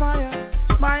like a fire,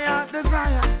 my heart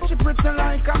desire. She pretty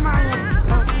like a Maya.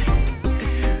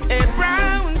 A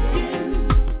brown skin,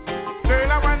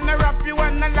 girl, I wanna wrap you,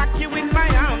 wanna lock you in my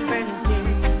arms and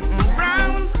skin.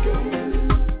 Brown skin,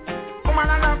 woman,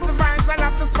 I love the vibes, I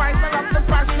love the spice, I love the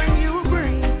passion you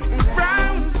bring.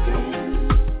 Brown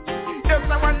skin,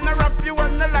 yes, I wanna wrap you,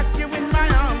 wanna lock you in my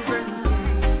arms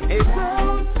and a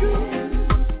brown skin,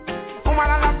 woman,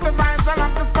 I love the vibes, I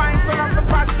love the spice, I love the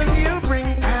passion you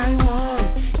bring. I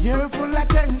want your full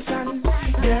attention,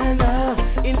 your love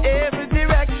in every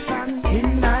direction.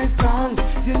 In my song,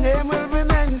 your name will be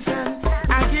mentioned.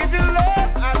 I give you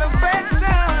love and affection.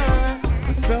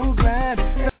 I'm so glad.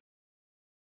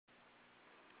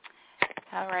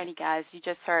 Alrighty, guys, you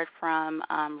just heard from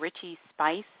Richie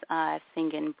Spice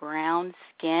singing Brown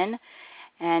Skin.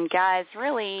 And, guys,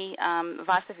 really,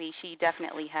 Vasavi, she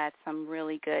definitely had some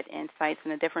really good insights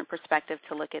and a different perspective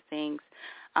to look at things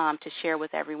to share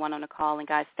with everyone on the call. And,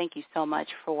 guys, thank you so much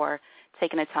for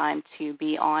taking the time to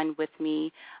be on with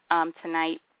me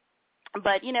tonight.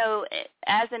 But, you know,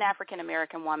 as an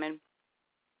African-American woman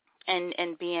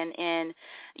and being in,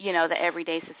 you know, the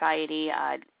everyday society,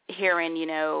 hearing, you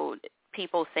know,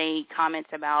 people say comments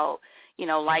about, you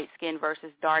know, light skin versus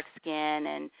dark skin,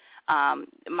 and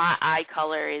my eye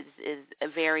color is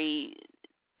very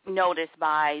noticed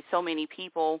by so many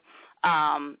people.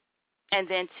 And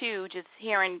then, too, just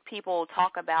hearing people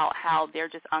talk about how they're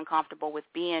just uncomfortable with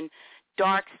being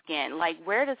dark skin. Like,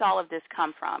 where does all of this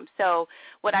come from? So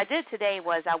what I did today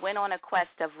was I went on a quest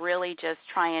of really just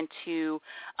trying to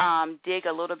dig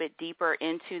a little bit deeper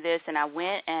into this, and I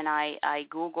went and I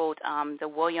Googled the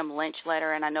William Lynch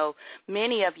letter, and I know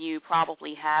many of you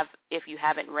probably have, if you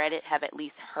haven't read it, have at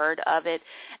least heard of it.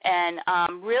 And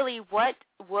really what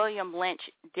William Lynch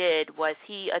did was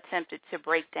he attempted to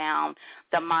break down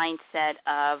the mindset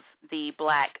of the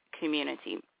black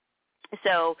community.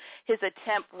 So his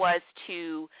attempt was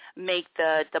to make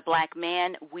the black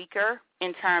man weaker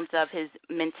in terms of his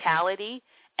mentality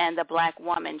and the black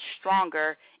woman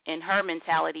stronger in her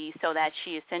mentality so that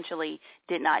she essentially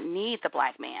did not need the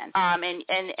black man.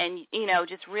 And you know,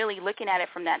 just really looking at it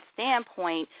from that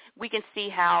standpoint, we can see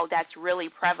how that's really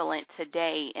prevalent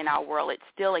today in our world. It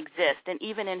still exists. And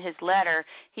even in his letter,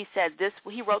 he said this,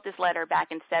 he wrote this letter back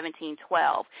in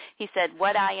 1712. He said,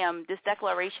 this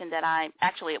declaration that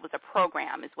actually it was a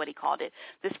program is what he called it.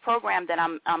 This program that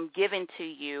I'm giving to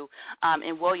you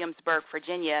in Williamsburg,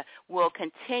 Virginia will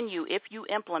continue if you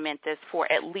implement this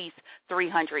for at least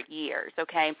 300 years,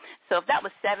 okay? So if that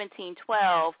was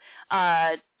 1712,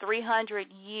 300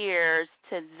 years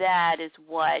to that is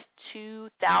what,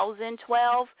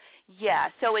 2012? Yeah,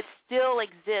 so it still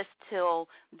exists till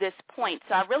this point.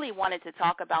 So I really wanted to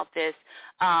talk about this,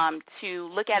 to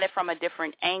look at it from a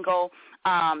different angle,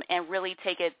 and really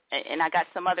take it, and I got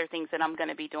some other things that I'm going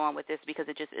to be doing with this because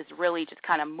it just is really just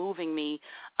kind of moving me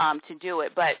to do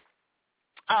it. But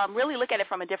really look at it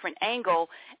from a different angle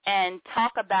and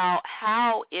talk about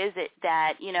how is it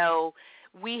that, you know,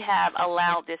 we have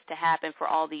allowed this to happen for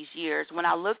all these years. When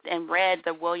I looked and read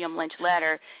the William Lynch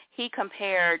letter, he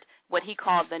compared what he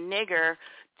called the nigger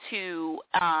to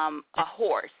a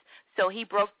horse. So he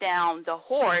broke down the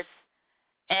horse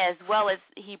as well as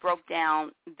he broke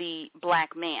down the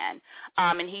black man.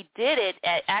 And he did it,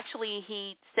 actually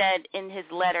he said in his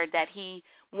letter that he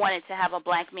wanted to have a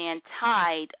black man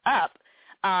tied up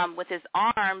with his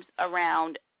arms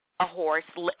around a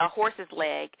horse's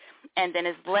leg, and then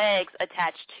his legs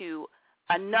attached to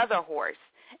another horse.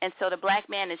 And so the black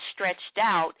man is stretched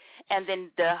out, and then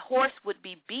the horse would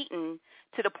be beaten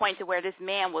to the point to where this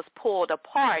man was pulled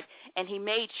apart, and he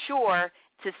made sure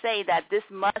to say that this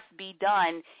must be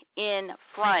done in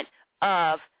front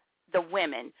of the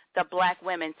women, the black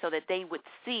women, so that they would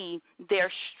see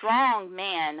their strong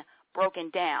man broken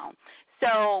down.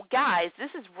 So, guys,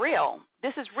 this is real.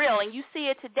 This is real, and you see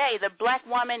it today. The black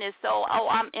woman is so,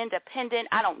 I'm independent,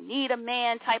 I don't need a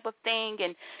man type of thing.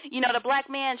 And, you know, the black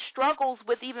man struggles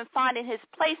with even finding his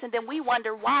place, and then we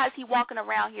wonder why is he walking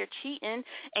around here cheating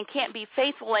and can't be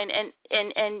faithful and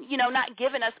you know, not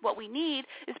giving us what we need.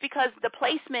 It's because the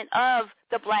placement of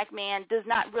the black man does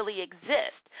not really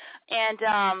exist.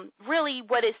 And really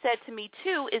what it said to me,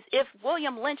 too, is if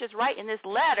William Lynch is right in this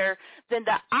letter, then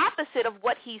the opposite of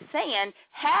what he's saying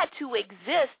had to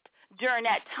exist during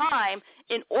that time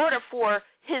in order for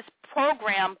his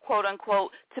program, quote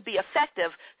unquote, to be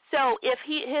effective. So if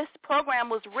his program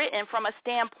was written from a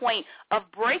standpoint of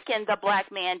breaking the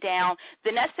black man down,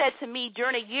 then that said to me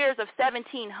during the years of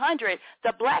 1700,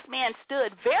 the black man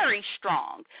stood very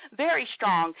strong, very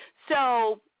strong.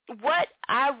 So what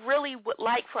I really would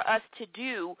like for us to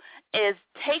do is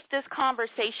take this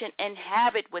conversation and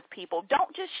have it with people.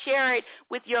 Don't just share it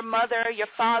with your mother, your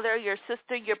father, your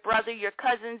sister, your brother, your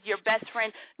cousins, your best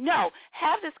friend. No,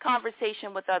 have this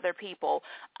conversation with other people.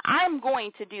 I'm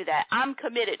going to do that. I'm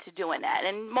committed to doing that.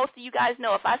 And most of you guys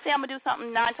know if I say I'm going to do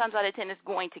something, 9 times out of 10 it's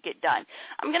going to get done.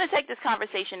 I'm going to take this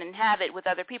conversation and have it with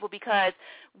other people, because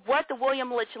what the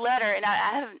William Lynch letter, and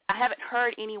I haven't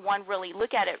heard anyone really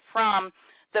look at it from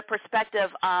the perspective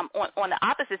on the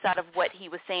opposite side of what he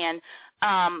was saying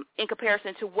in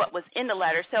comparison to what was in the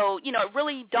letter. So, it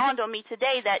really dawned on me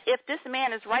today that if this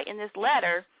man is writing this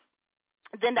letter,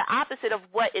 then the opposite of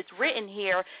what is written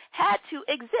here had to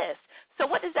exist. So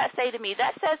what does that say to me?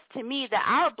 That says to me that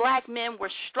our black men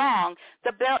were strong.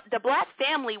 The black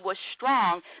family was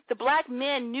strong. The black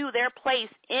men knew their place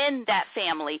in that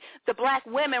family. The black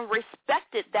women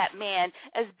respected that man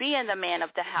as being the man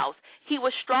of the house. He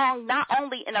was strong not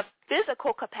only in a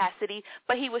physical capacity,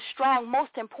 but he was strong,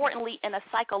 most importantly, in a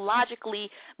psychologically,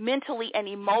 mentally, and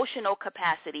emotional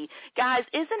capacity. Guys,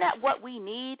 isn't that what we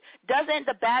need? Doesn't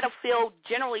the battlefield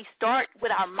generally start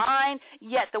with our mind?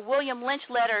 Yet the William Lynch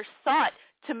letter sought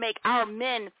to make our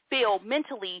men feel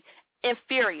mentally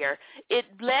inferior. It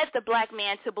led the black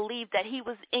man to believe that he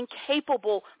was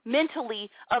incapable mentally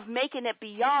of making it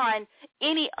beyond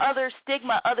any other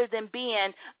stigma other than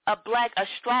being a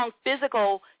strong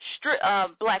physical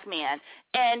black man.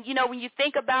 And, when you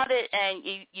think about it and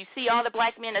you see all the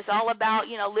black men, it's all about,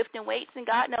 lifting weights, and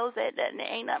God knows that there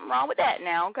ain't nothing wrong with that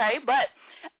now, okay? But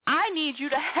I need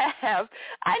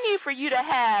for you to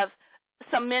have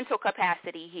some mental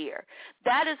capacity here.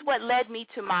 That is what led me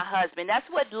to my husband. That's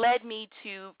what led me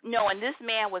to knowing this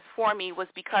man was for me, was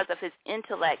because of his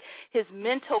intellect, his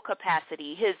mental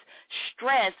capacity, his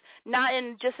strength, not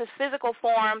in just his physical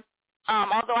form,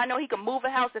 although I know he could move a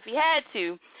house if he had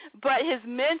to, but his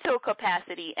mental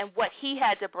capacity and what he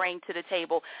had to bring to the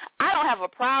table. I don't have a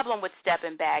problem with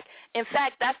stepping back. In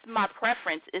fact, that's my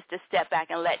preference, is to step back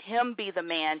and let him be the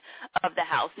man of the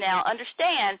house. Now,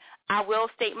 understand, I will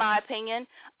state my opinion,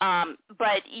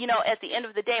 but, at the end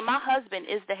of the day, my husband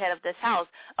is the head of this house.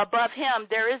 Above him,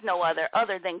 there is no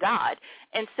other than God.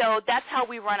 And so that's how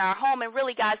we run our home. And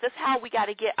really, guys, that's how we got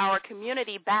to get our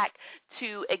community back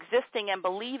to existing and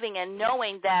believing and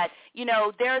knowing that,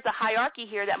 there's a hierarchy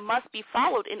here that must be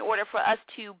followed in order for us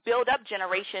to build up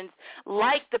generations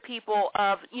like the people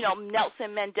of,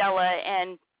 Nelson Mandela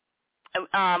and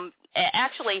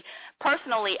actually,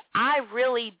 personally, I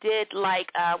really did like,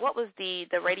 what was the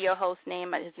radio host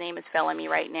name? His name is failing me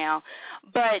right now.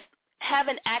 But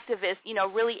having activists,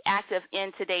 really active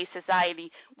in today's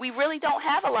society, we really don't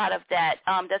have a lot of that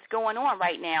that's going on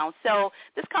right now. So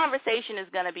this conversation is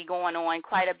going to be going on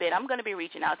quite a bit. I'm going to be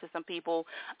reaching out to some people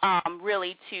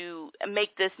really to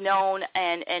make this known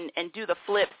and do the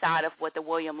flip side of what the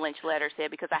William Lynch letter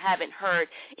said, because I haven't heard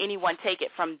anyone take it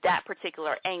from that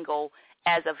particular angle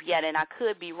as of yet, and I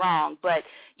could be wrong. But,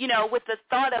 with the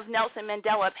thought of Nelson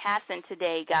Mandela passing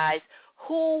today, guys,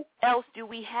 who else do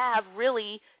we have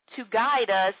really to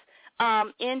guide us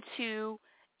into,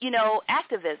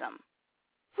 activism?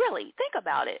 Really, think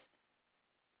about it.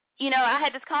 I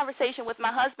had this conversation with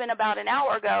my husband about an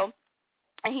hour ago,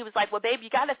 and he was like, well, babe, you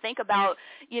got to think about,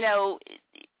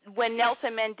 when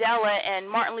Nelson Mandela and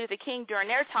Martin Luther King during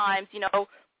their times,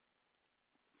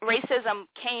 racism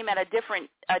came at a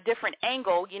different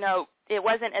angle. It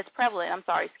wasn't as prevalent.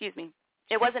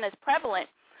 It wasn't as prevalent,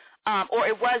 or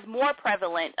it was more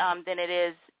prevalent than it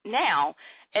is now.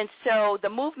 And so the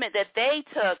movement that they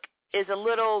took is a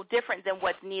little different than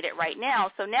what's needed right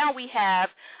now. So now we have,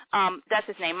 that's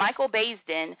his name, Michael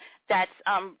Baisden, that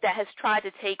has tried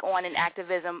to take on an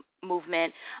activism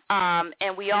movement,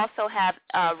 and we also have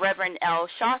Reverend L.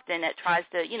 Sharpton that tries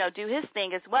to, do his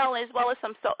thing as well as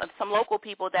some local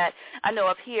people that I know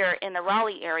of here in the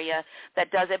Raleigh area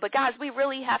that does it. But guys, we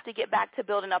really have to get back to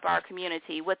building up our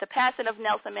community. With the passing of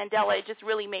Nelson Mandela, it just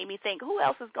really made me think, who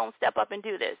else is going to step up and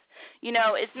do this?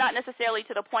 It's not necessarily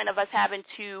to the point of us having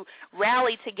to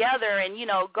rally together and,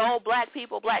 go black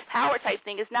people, black power type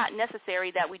thing. It's not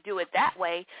necessary that we do it that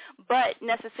way, but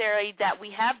necessary that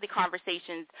we have the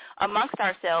conversations amongst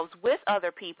ourselves with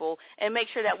other people and make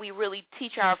sure that we really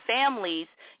teach our families,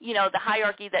 the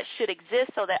hierarchy that should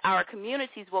exist so that our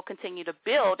communities will continue to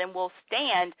build and will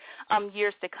stand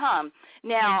years to come.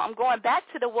 Now, I'm going back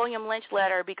to the William Lynch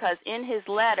letter because in his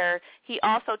letter, he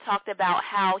also talked about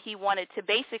how he wanted to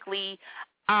basically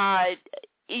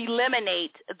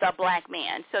eliminate the black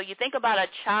man. So you think about a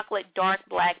chocolate dark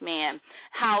black man,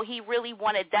 how he really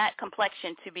wanted that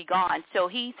complexion to be gone. So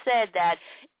he said that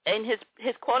in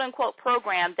his quote unquote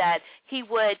program that he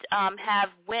would have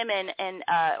women and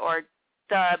or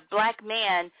the black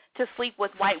man to sleep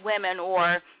with white women,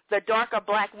 or the darker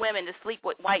black women to sleep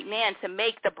with white men, to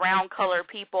make the brown color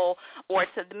people, or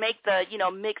to make the,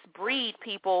 mixed breed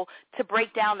people, to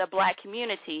break down the black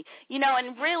community.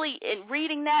 And really, in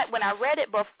reading that, when I read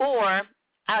it before,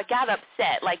 I got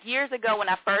upset. Like years ago when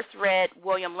I first read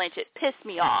William Lynch, it pissed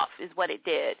me off is what it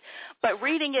did. But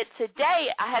reading it today,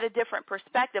 I had a different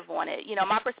perspective on it.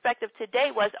 My perspective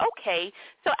today was, okay,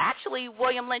 so actually,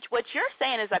 William Lynch, what you're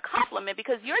saying is a compliment,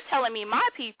 because you're telling me my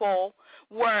people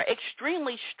were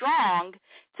extremely strong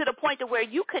to the point to where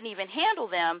you couldn't even handle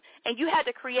them, and you had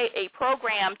to create a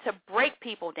program to break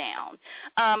people down.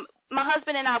 My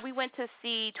husband and I, we went to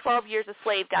see 12 Years a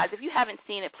Slave, guys. If you haven't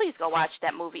seen it, please go watch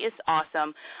that movie. It's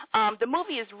awesome. The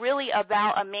movie is really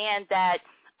about a man that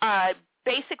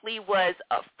basically was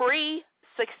a free,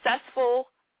 successful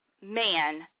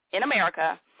man in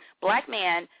America, black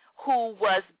man, who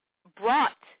was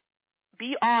brought,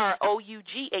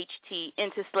 B-R-O-U-G-H-T,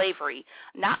 into slavery.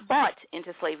 Not bought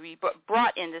into slavery, but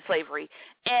brought into slavery.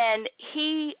 And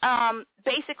he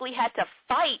basically had to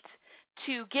fight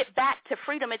to get back to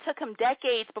freedom. It took him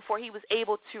decades before he was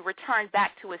able to return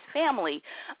back to his family.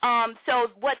 So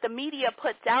what the media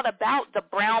puts out about the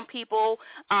brown people,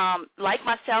 like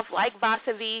myself, like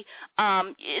Vasavi,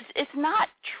 it's not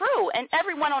true. And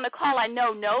everyone on the call I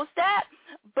know knows that.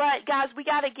 But, guys, we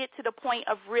got to get to the point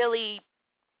of really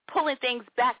pulling things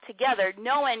back together,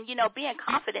 knowing, being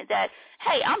confident that,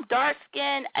 hey, I'm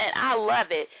dark-skinned and I love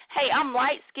it. Hey, I'm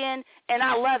light-skinned and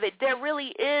I love it. There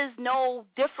really is no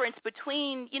difference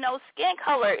between, skin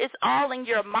color. It's all in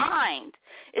your mind.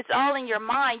 It's all in your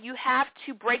mind. You have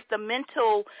to break the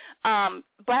mental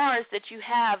bars that you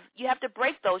have. You have to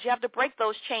break those. You have to break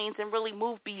those chains and really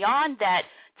move beyond that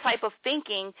type of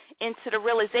thinking into the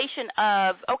realization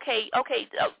of, okay,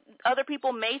 other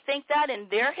people may think that in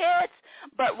their heads,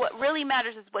 but what really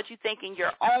matters is what you think in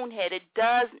your own head. It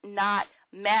does not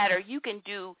matter. You can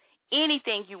do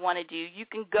anything you want to do. You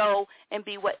can go and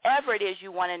be whatever it is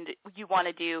you want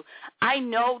to do. I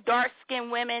know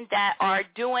dark-skinned women that are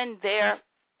doing their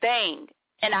thing,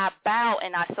 and I bow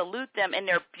and I salute them, and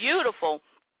they're beautiful.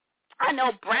 I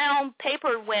know brown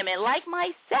paper women like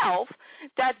myself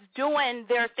that's doing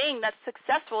their thing, that's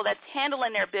successful, that's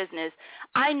handling their business.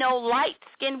 I know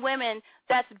light-skinned women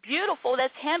that's beautiful,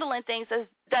 that's handling things,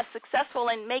 that's successful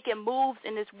and making moves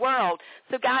in this world.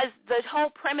 So, guys, the whole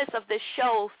premise of this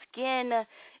show, Skin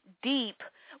Deep,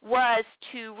 was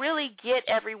to really get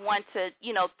everyone to,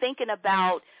 thinking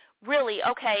about really,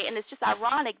 okay, and it's just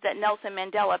ironic that Nelson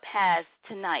Mandela passed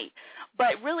tonight,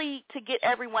 but really to get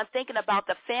everyone thinking about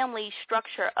the family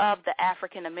structure of the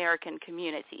African-American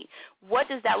community. What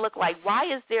does that look like? Why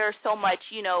is there so much,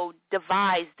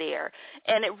 divide there?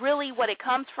 And it really, what it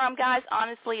comes from, guys,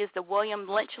 honestly, is the William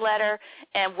Lynch letter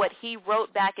and what he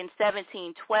wrote back in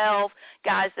 1712,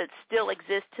 guys, that still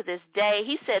exists to this day.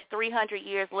 He said 300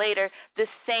 years later, this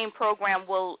same program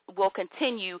will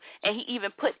continue, and he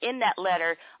even put in that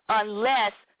letter,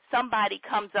 unless somebody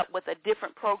comes up with a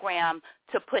different program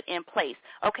to put in place.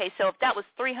 Okay, so if that was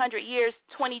 300 years,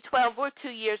 2012, we're 2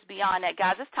 years beyond that,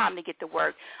 guys. It's time to get to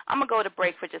work. I'm going to go to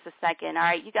break for just a second. All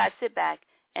right, you guys sit back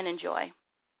and enjoy.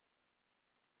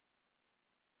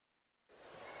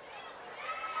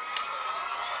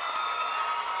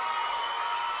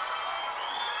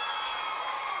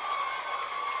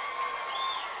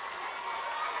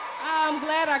 I'm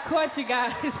glad I caught you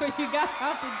guys when you got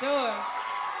out the door.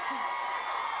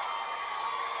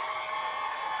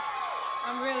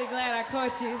 I'm really glad I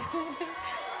caught you.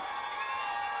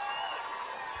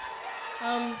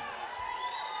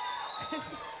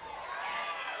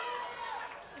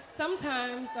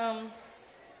 Sometimes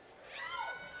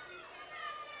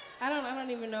I don't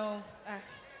even know.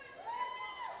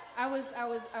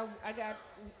 I got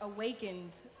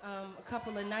awakened a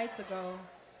couple of nights ago,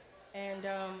 and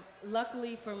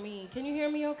luckily for me, can you hear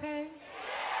me? Okay.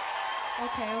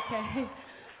 Okay.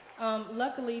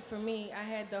 Luckily for me, I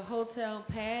had the hotel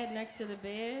pad next to the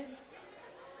bed,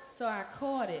 so I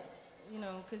caught it,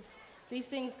 because these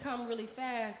things come really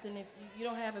fast, and if you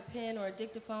don't have a pen or a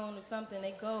dictaphone or something,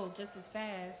 they go just as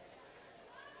fast.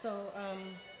 So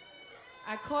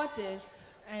I caught this,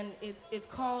 and it's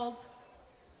called,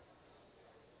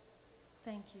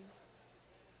 thank you.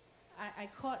 I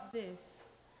caught this,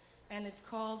 and it's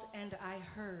called And I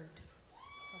Heard,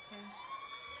 okay?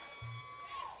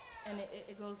 And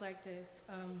it goes like this,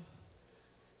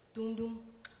 doom doom,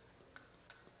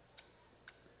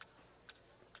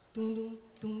 doom doom,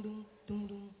 doom doom, doom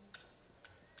doom,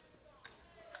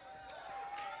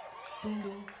 doom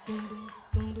doom, doom doom,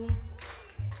 doom doom,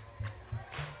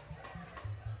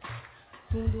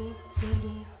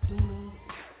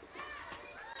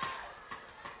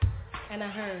 and I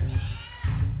heard,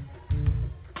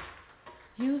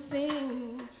 you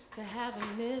seem to have a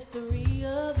mystery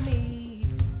of me.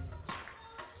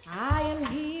 I am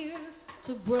here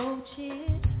to broach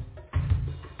it.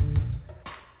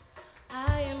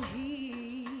 I am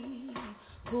he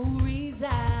who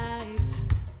resides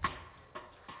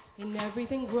in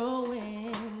everything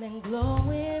growing and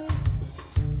glowing.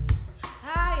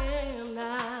 I am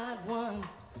not one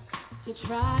to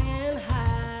try and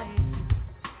hide.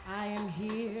 I am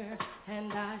here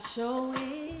and I show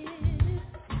it.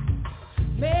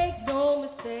 Make no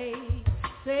mistake,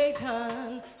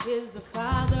 Satan is the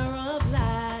father of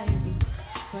lies,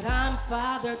 but I'm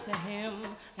father to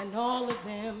him and all of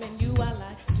them, and you I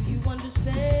like. Do you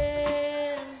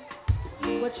understand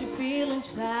what you feel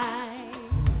inside?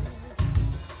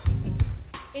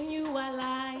 In you I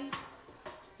like,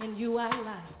 in you I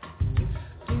like.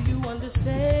 Do you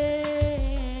understand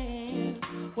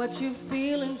what you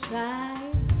feel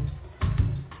inside?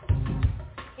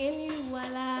 In you I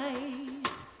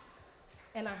like,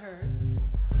 and I heard,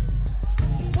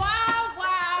 wow,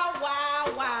 wow,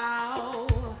 wow, wow.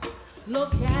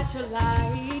 Look at your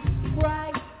light,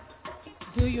 bright.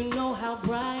 Do you know how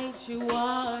bright you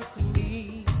are to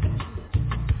me?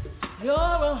 You're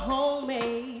a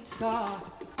homemade star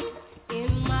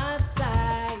in my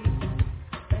sight,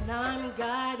 and I'm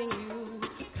guiding you,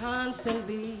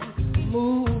 constantly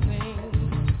moving.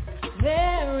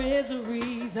 There is a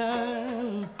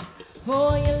reason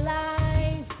for your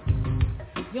life.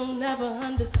 You'll never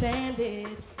understand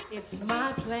it. It's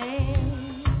my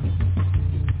plan.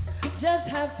 Just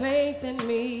have faith in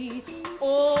me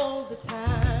all the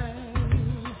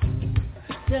time.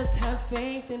 Just have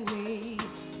faith in me.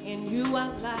 In you I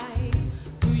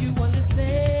like. Do you understand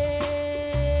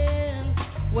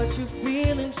what you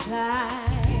feel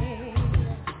inside?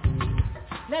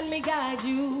 Let me guide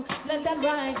you. Let that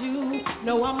ride you.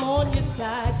 No, I'm on your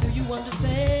side. Do you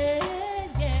understand?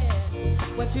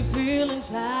 Yeah. What you feel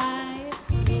inside?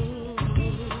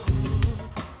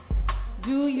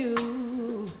 Do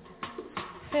you?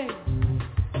 Hey.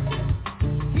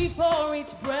 Before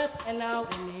each breath and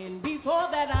out and in, before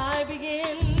that I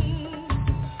begin,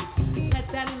 let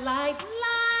that light,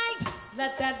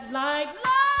 let that light.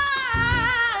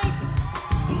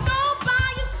 No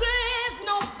biases,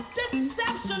 no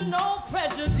deception, no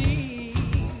prejudice.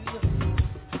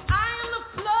 I am the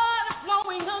flood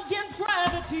flowing against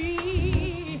gravity.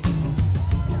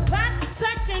 That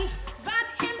second, that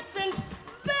instant,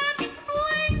 that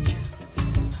blink,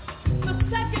 the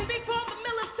second before the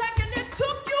millisecond, it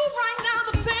took you right now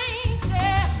to think,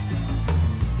 yeah.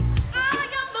 I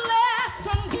am the last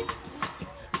one,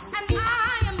 and I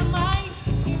am the might.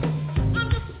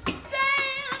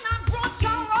 Understand, I brought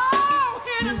y'all all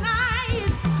here tonight.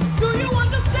 Do you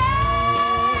understand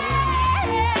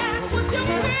what you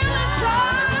feel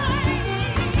inside?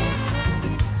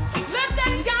 Let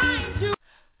that guide you.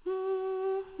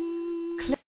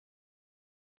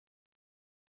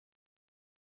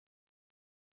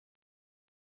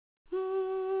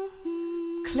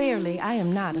 Clearly, I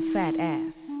am not a fat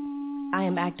ass. I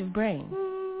am active brain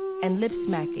and lip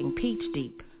smacking, peach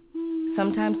deep,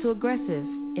 sometimes too aggressive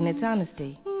in its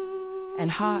honesty, and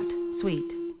heart sweet,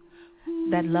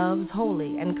 that loves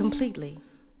wholly and completely,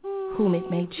 whom it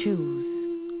may choose,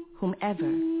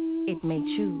 whomever it may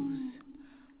choose.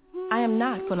 I am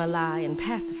not gonna lie and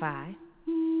pacify.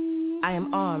 I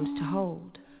am arms to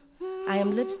hold. I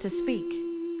am lips to speak.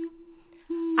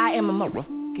 I am a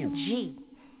motherfucking G.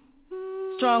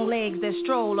 Strong legs that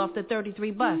stroll off the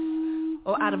 33 bus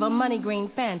or out of a money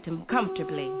green Phantom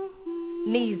comfortably.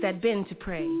 Knees that bend to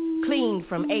pray, clean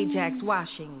from Ajax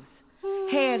washings.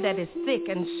 Hair that is thick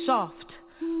and soft.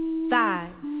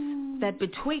 Thighs that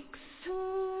betwixt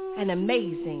an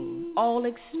amazing, all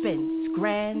expense,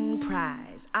 grand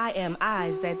prize. I am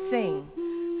eyes that sing,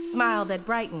 smile that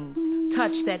brightens,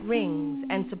 touch that rings,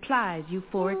 and supplies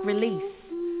euphoric release.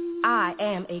 I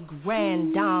am a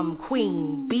grand dame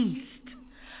queen beast.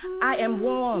 I am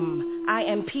warm, I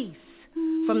am peace.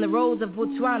 From the roads of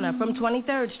Botswana, from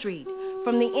 23rd Street,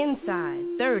 from the inside,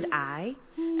 third eye,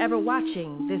 ever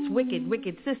watching this wicked,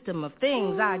 wicked system of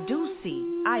things I do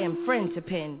see. I am friend to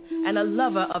pen, and a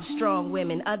lover of strong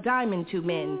women, a diamond to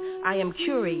men. I am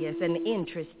curious and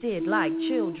interested like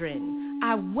children.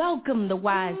 I welcome the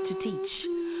wise to teach,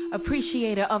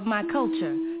 appreciator of my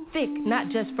culture, thick, not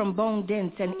just from bone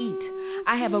dense and eat.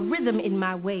 I have a rhythm in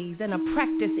my ways and a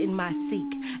practice in my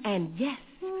seek. And yes,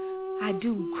 I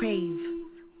do crave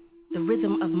the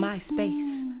rhythm of my space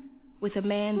with a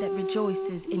man that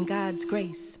rejoices in God's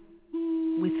grace.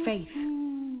 With faith,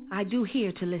 I do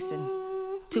hear to listen.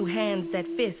 Two hands that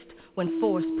fist when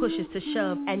force pushes to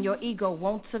shove and your ego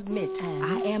won't submit.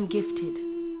 I am gifted.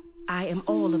 I am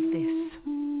all of this.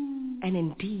 And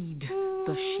indeed,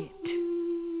 the shit.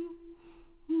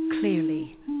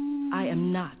 Clearly, I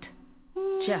am not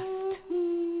just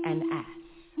an ass.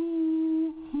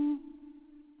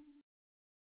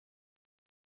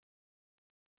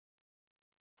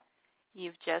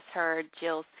 You've just heard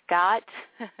Jill Scott,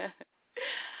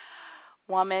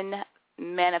 Woman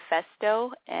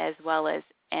Manifesto, as well as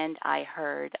And I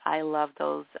Heard. I love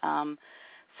those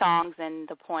songs and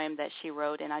the poem that she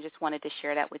wrote, and I just wanted to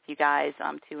share that with you guys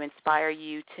to inspire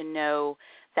you to know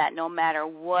that no matter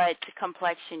what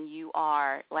complexion you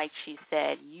are, like she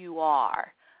said, you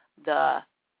are the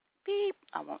beep.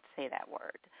 I won't say that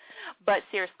word. But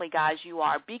seriously, guys, you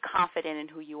are. Be confident in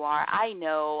who you are. I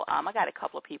know I got a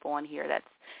couple of people on here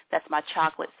that's my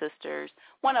chocolate sisters.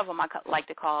 One of them I like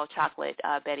to call Chocolate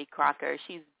Betty Crocker.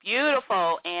 She's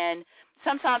beautiful, and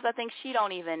sometimes I think she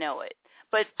don't even know it.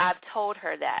 But I've told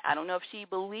her that. I don't know if she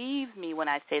believes me when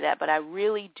I say that, but I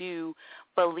really do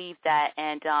believe that,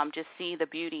 and just see the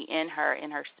beauty in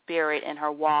her spirit, in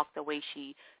her walk, the way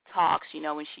she talks,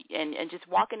 when she and just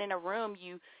walking in a room,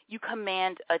 you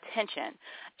command attention.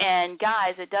 And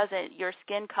guys, your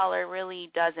skin color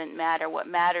really doesn't matter. What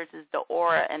matters is the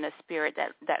aura and the spirit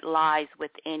that lies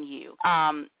within you.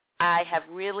 I have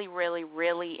really, really,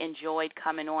 really enjoyed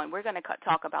coming on. We're going to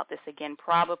talk about this again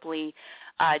probably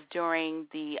during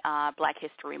the Black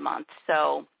History Month.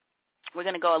 So we're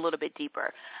going to go a little bit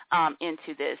deeper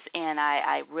into this, and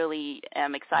I really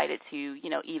am excited to,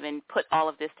 even put all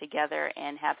of this together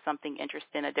and have something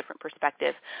interesting, a different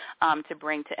perspective to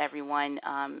bring to everyone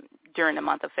during the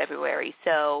month of February.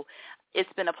 So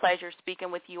it's been a pleasure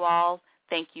speaking with you all.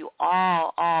 Thank you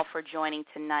all for joining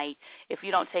tonight. If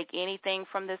you don't take anything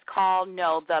from this call,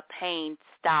 no, the pain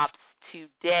stops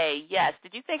today. Yes,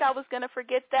 did you think I was going to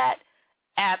forget that?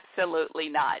 Absolutely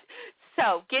not.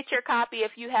 So get your copy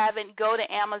if you haven't. Go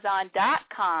to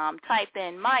Amazon.com, type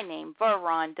in my name,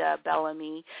 Veronda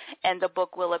Bellamy, and the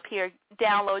book will appear.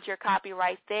 Download your copy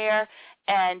right there,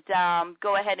 and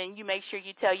go ahead and you make sure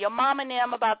you tell your mom and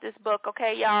them about this book,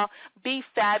 okay, y'all? Be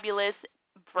fabulous.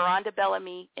 Veronda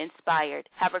Bellamy Inspired.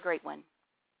 Have a great one.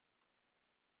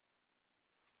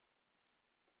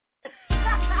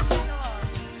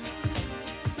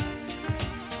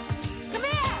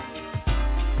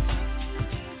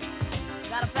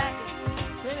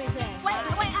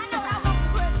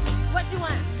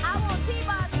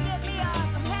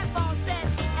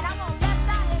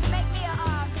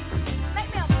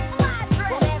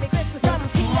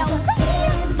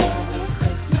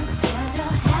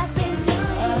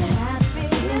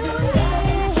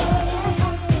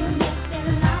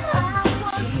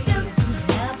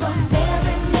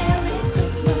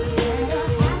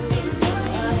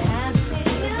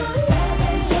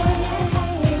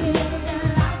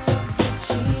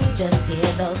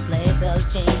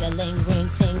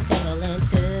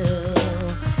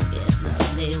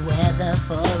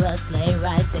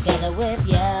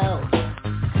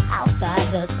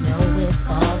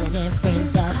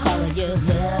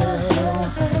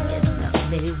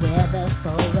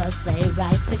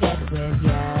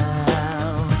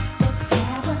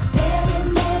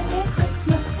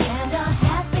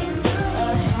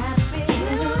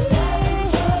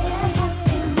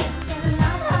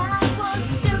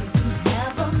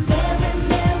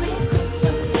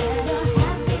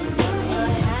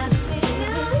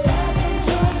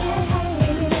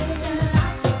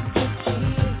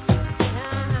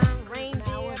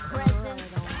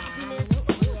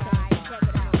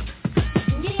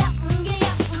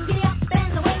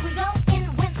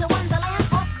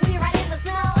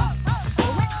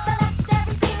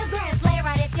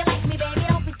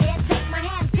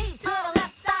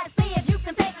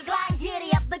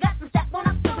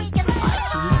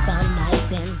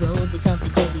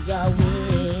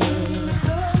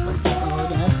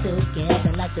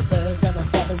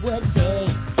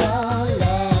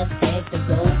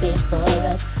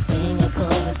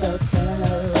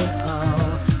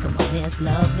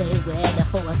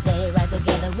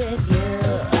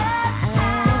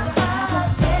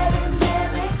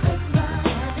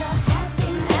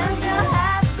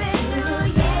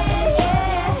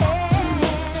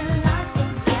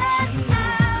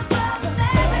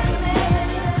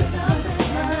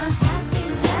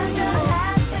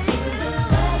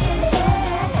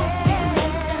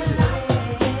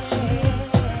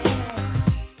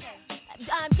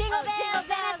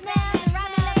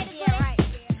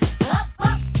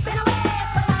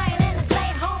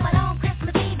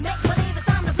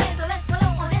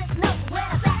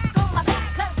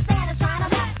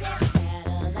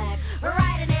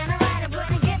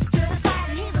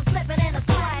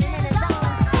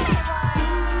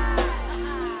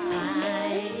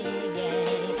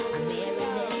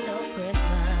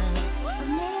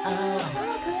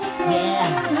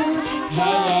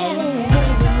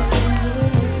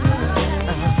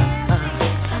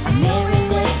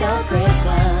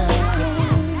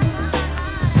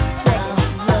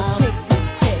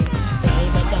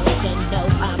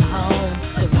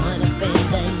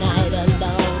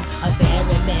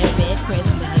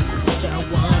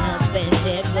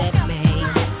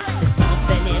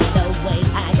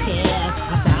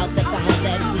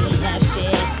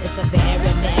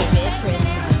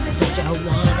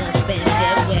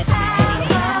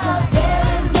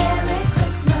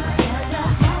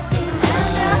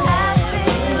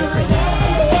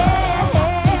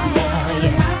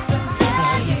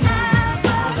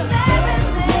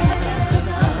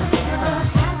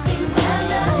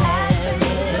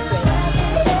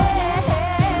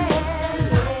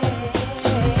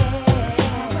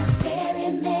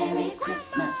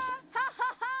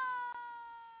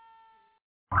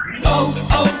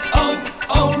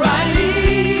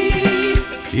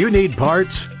 You need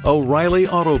parts? O'Reilly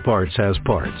Auto Parts has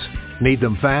parts. Need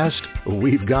them fast?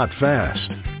 We've got fast.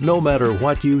 No matter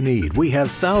what you need, we have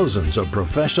thousands of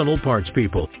professional parts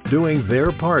people doing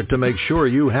their part to make sure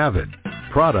you have it.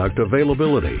 Product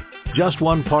availability. Just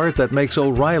one part that makes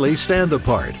O'Reilly stand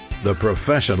apart. The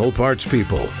professional parts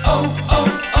people.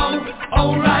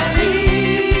 O'Reilly.